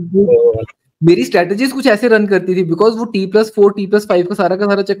मेरी स्ट्रेटजीज कुछ ऐसे रन करती थी बिकॉज वो T+4 T+5 का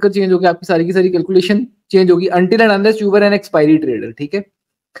सारा चक्कर चेंज हो गया, आपकी सारी की सारी कैलकुलेशन चेंज होगी until and unless you were an expiry trader. ठीक है,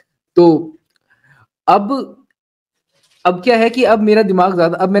 तो अब क्या है कि अब मेरा दिमाग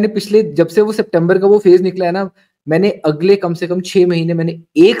ज्यादा, अब मैंने पिछले जब से वो सितंबर का वो फेज निकला है ना, मैंने अगले कम से कम 6 महीने मैंने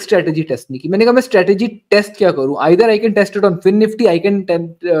एक स्ट्रेटजी टेस्ट नहीं की. मैंने कहा मैं स्ट्रेटजी टेस्ट क्या करूं, either I can test it on fin Nifty, I can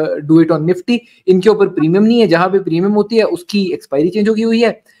do it on Nifty. इनके ऊपर प्रीमियम नहीं है, जहां पे प्रीमियम होती है उसकी एक्सपायरी चेंज होगी हुई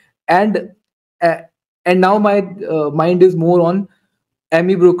है. And now my mind is more on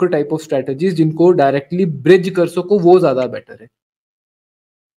Amy broker type of strategies जिनको डायरेक्टली ब्रिज कर सको, वो ज्यादा बेटर है.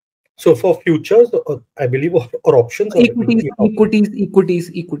 So for futures, I believe, or options, equities.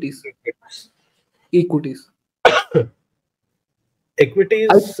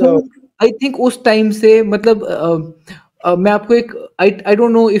 I think उस टाइम से मतलब मैं आपको एक I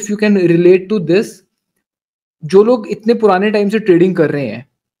don't know if you can relate to this. जो लोग इतने पुराने टाइम से ट्रेडिंग कर रहे हैं,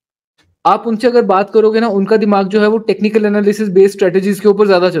 आप उनसे अगर बात करोगे ना, उनका दिमाग जो है वो टेक्निकल एनालिसिस बेस्ड स्ट्रेटजीज के ऊपर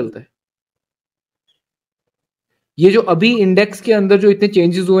ज्यादा चलता है. ये जो अभी इंडेक्स के अंदर जो इतने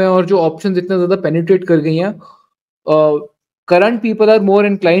चेंजेस हुए हैं और जो ऑप्शंस इतना ज्यादा पेनिट्रेट कर गई हैं, current people are more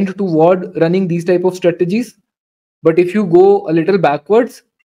inclined toward running these type of strategies. But if you go a little backwards,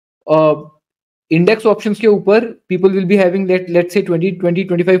 index options के ऊपर people will be having let's say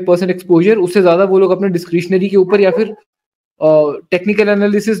 20-25% exposure, उससे ज्यादा वो लोग अपने डिस्क्रिशनरी के ऊपर या फिर technical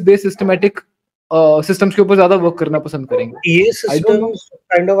analysis based systematic systems के ऊपर ज्यादा वर्क करना पसंद करेंगे। ये सिस्टम्स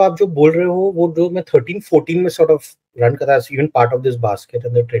काइंड ऑफ आप जो बोल रहे हो वो जो मैं 13-14 में सॉर्ट ऑफ रन कर रहा था, even part of this basket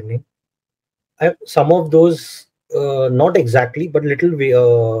and the trending, I have some of those not exactly but little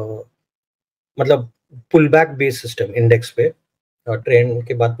मतलब pull back based system index पे ट्रेंड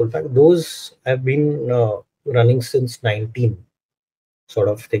के बाद pull back, those have been running since 19 sort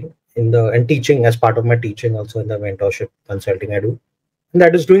of thing in the and teaching as part of my teaching also in the mentorship consulting I do, and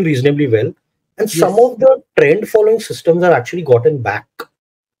that is doing reasonably well. And some of the trend following systems have actually gotten back.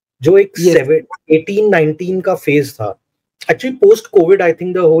 जो एक 18-19 का phase था, actually post COVID I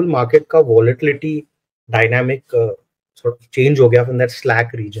think the whole market का volatility dynamic sort of change हो गया from that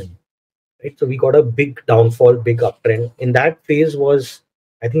slack region, right? So we got a big downfall, big uptrend. In that phase was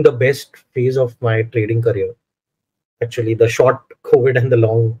I think the best phase of my trading career. Actually, the short COVID and the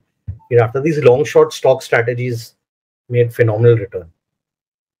long, after these long short stock strategies made phenomenal return.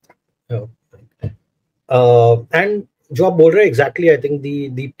 And जो आप बोल रहे हैं exactly, I think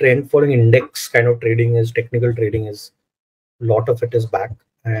the trend following index kind of trading is technical trading is lot of it is back,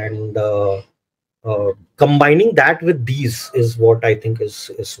 and combining that with these is what I think is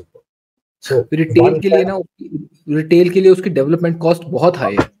super. So retail के लिए ना, retail के लिए उसकी development cost बहुत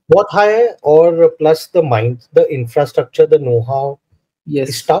high है, बहुत high है, और plus the mind, the infrastructure, the know how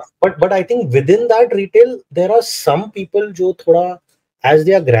stuff, but I think within that retail there are some people जो थोड़ा as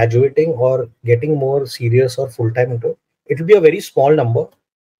they are graduating or getting more serious or full time into it will be a very small number.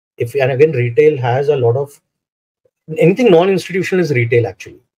 If and again retail has a lot of anything non-institutional is retail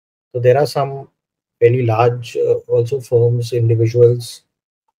actually, so there are some very large also firms, individuals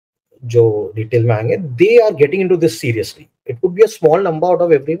जो retail में आएंगे, they are getting into this seriously. It could be a small number out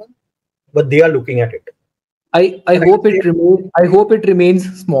of everyone, but they are looking at it. I hope it remains. I hope it remains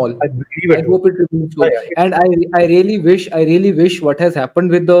small. I believe it. I hope it remains small. And I really wish what has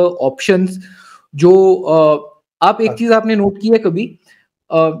happened with the options. जो आप एक चीज आपने note की है कभी,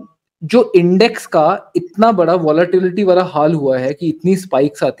 जो index का इतना बड़ा वॉलेटिलिटी वाला हाल हुआ है कि इतनी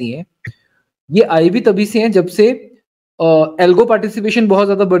स्पाइक्स आती हैं, ये आई भी तभी से हैं जब से एल्गो पार्टिसिपेशन बहुत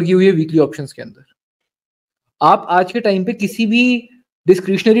ज्यादा बढ़ गई हुई है वीकली ऑप्शंस के अंदर। आप आज के टाइम पे किसी भी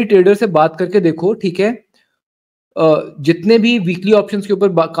डिस्क्रिशनरी ट्रेडर से बात करके देखो, ठीक है, जितने भी वीकली ऑप्शंस के ऊपर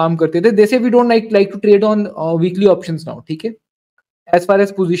काम करते थे, दे से we don't like to trade on weekly options now, ठीक है, as far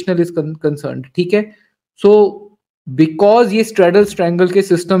as positional is concerned, ठीक है। सो बिकॉज ये स्ट्रेडल स्ट्रैंगल के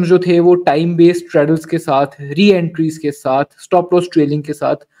सिस्टम्स जो थे वो टाइम बेस्ड स्ट्रेडल्स के साथ, री एंट्रीज के साथ, स्टॉप लॉस ट्रेलिंग के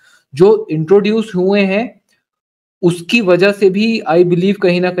साथ जो इंट्रोड्यूस हुए हैं, उसकी वजह से भी आई बिलीव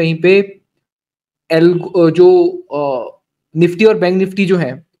कहीं ना कहीं पे जो निफ्टी और बैंक निफ्टी जो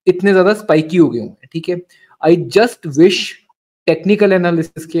है इतने ज्यादा स्पाइकी हो गए हैं, ठीक है। I just wish technical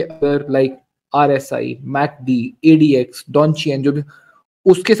analysis के अंदर लाइक RSI, MACD, ADX, डॉन्चियन जो भी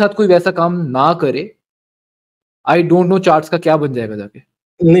उसके साथ कोई वैसा काम ना करे। आई डोंट नो चार्ट्स का क्या बन जाएगा जाके।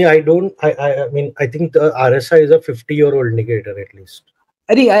 नहीं, I mean I think the RSI is a 50-year-old indicator at least.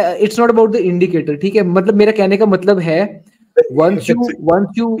 अरे it's not about the indicator, ठीक है, मतलब मेरा कहने का मतलब है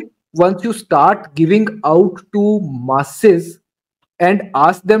once you start giving out to masses and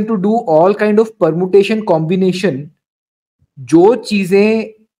ask them to do all kind of permutation combination, जो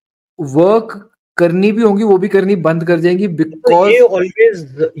चीजें वर्क करनी भी होंगी वो भी करनी बंद कर जाएंगी, बिकॉज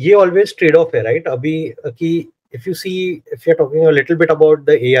ये always trade off है, right? अभी कि if you're talking a little bit about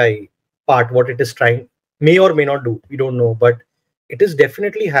the AI part, what it is trying may or may not do, we don't know, but it is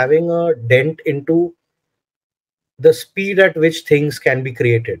definitely having a dent into the speed at which things can be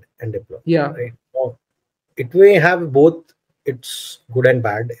created and deployed. Yeah, right? So it may have both its good and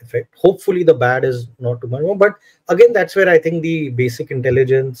bad effect. Hopefully the bad is not too much more, but again that's where I think the basic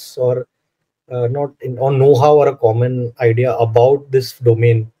intelligence or or know-how or a common idea about this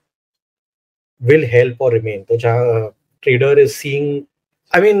domain will help or remain. So trader is seeing,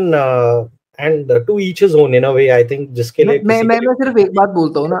 I mean and to each his own in a way, I think जिसके लिए मैं सिर्फ एक बात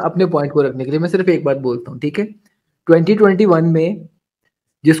बोलता हूँ ना अपने पॉइंट को रखने के लिए, मैं सिर्फ एक बात बोलता हूँ, ठीक है। 2021 में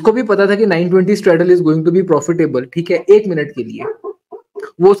जिसको भी पता था कि 920 straddle is going to be profitable, ठीक है, एक मिनट के लिए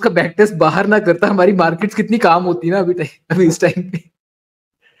वो उसका बैक टेस्ट बाहर ना करता, हमारी मार्केट्स कितनी काम होती ना अभी इस टाइम पे।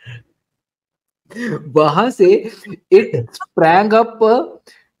 वहां से it sprang up a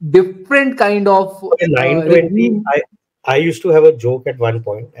different kind of 920. I used to have a joke at one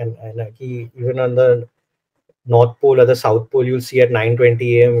point, and even on the North Pole or the South Pole, you'll see at 9:20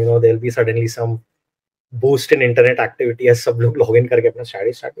 a.m. there'll be suddenly some boost in internet activity as सब लोग log in करके अपना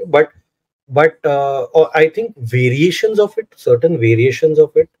strategy start करें. But I think variations of it, certain variations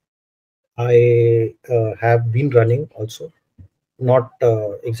of it, I have been running also. Not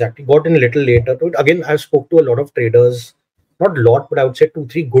exactly, got in a little later to it. Again, I spoke to a lot of traders, not a lot, but I would say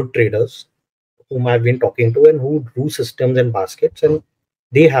 2-3 good traders whom I've been talking to and who do systems and baskets, and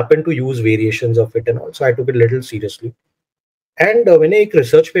they happen to use variations of it and all. So I took it a little seriously. And when I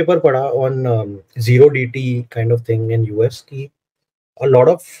research paper pada on zero DT kind of thing in US, a lot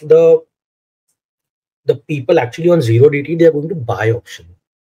of the people actually on zero DT, they are going to buy option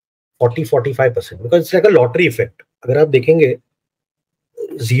 40-45% because it's like a lottery effect. अगर आप देखेंगे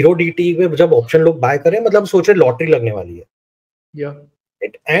zero DT में जब option लोग bye करें मतलब सोचे lottery लगने वाली है. Yeah.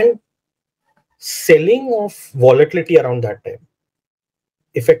 And selling of volatility around that time,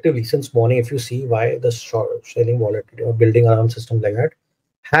 effectively since morning, if you see why the selling volatility or building around systems like that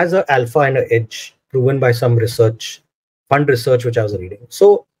has a alpha and an edge proven by some research, fund research which I was reading.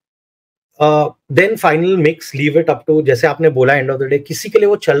 So then final mix, leave it up to जैसे आपने बोला end of the day किसी के लिए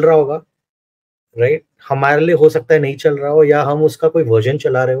वो चल रहा होगा, right? हमारे लिए हो सकता है नहीं चल रहा हो या हम उसका कोई वर्जन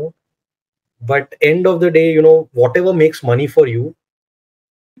चला रहे हो. But end of the day, you know, whatever makes money for you,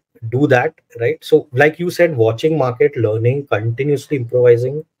 do that, right? So like you said, watching market, learning, continuously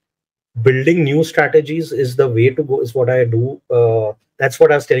improvising, building new strategies is the way to go, is what I do. That's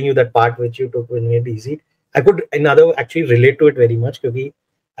what I was telling you, that part which you took when made easy. I could another actually relate to it very much because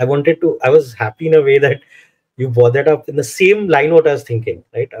I was happy in a way that you brought that up in the same line what I was thinking,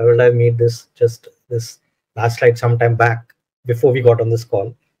 right? I would have made this last slide sometime back before we got on this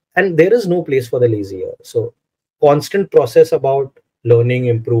call. And there is no place for the lazy here. So constant process about learning,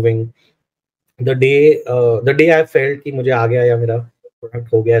 improving. The day I felt कि मुझे आ गया या मेरा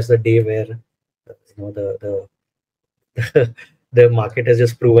product हो गया is the day where you know the market has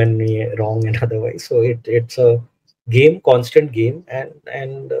just proven me wrong and otherwise. So it's a game, constant game,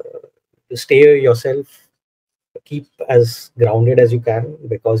 and stay yourself, keep as grounded as you can,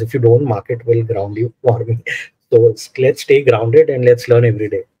 because if you don't, market will ground you for me. So let's stay grounded and let's learn every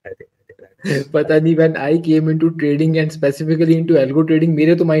day. I think पता नहीं, when I came into trading and specifically into algo trading,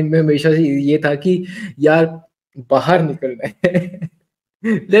 मेरे तो mind में हमेशा से ये था कि यार बाहर निकलना है.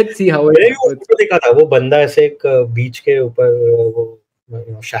 Let's see how it happens. देखा था वो बंदा ऐसे एक बीच के ऊपर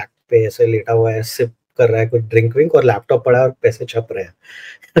वो शैक पे ऐसे लेटा हुआ है, सिप कर रहा है कुछ ड्रिंक विंक और लैपटॉप पड़ा है और पैसे छप रहे हैं.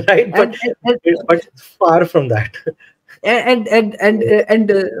 Right? But far from that. And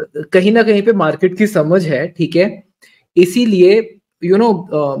कहीं ना कहीं पे मार्केट की समझ है, ठीक है. इसीलिए you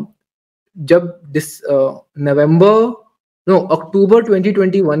know जब अक्टूबर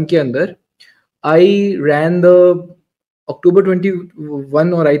 2021 के अंदर I ran the October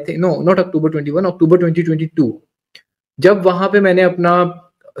 21 और I think no not October 21, October 2022, जब वहां पे मैंने अपना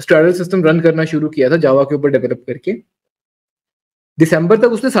स्ट्रैडल सिस्टम रन करना शुरू किया था जावा के ऊपर डेवलप करके, दिसंबर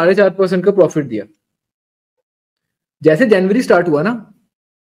तक उसने 4.5% का प्रॉफिट दिया. जैसे जनवरी स्टार्ट हुआ ना,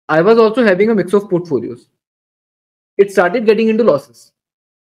 I was also having a mix of portfolios. It started getting into losses.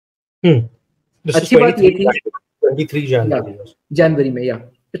 अच्छी बात ये थी 23 जनवरी में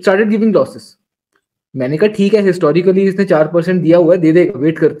इट स्टार्टेड गिविंग लॉसेस. मैंने कहा ठीक है, हिस्टोरिकली इसने 4% दिया हुआ है, दे देगा,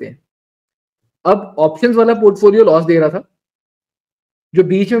 वेट करते हैं. अब ऑप्शंस वाला पोर्टफोलियो लॉस दे रहा था. जो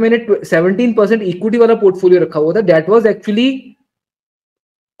बीच में मैंने 17% इक्विटी वाला पोर्टफोलियो रखा हुआ था, that was actually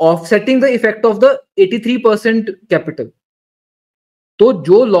offsetting the effect of the 83% capital. तो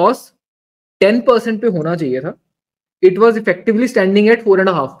जो लॉस 10% पे होना चाहिए था, it was effectively standing at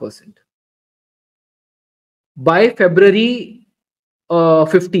 4.5% bye February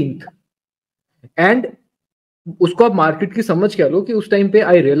 15th. And उसको आप मार्केट की समझ कह लो कि उस टाइम पे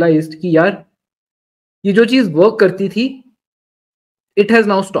आई रियलाइज्ड कि यार ये जो चीज वर्क करती थी, it has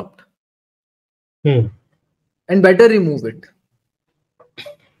now stopped and better remove it.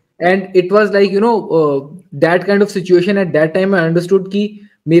 And it was like that kind of situation. At that time I understood कि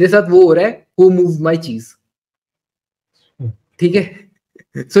मेरे साथ वो हो रहा है, हु मूव माय चीज. ठीक है.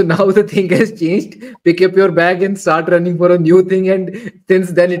 So now the thing has changed. Pick up your bag and start running for a new thing. And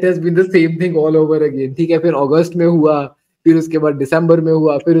since then it has been the same thing all over again. ठीक है. फिर अगस्त में हुआ, फिर उसके बाद दिसंबर में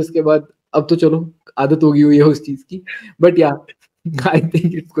हुआ, फिर उसके बाद अब तो चलो आदत होगी हुई है उस चीज की. But yeah, I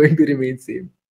think it's going to remain same.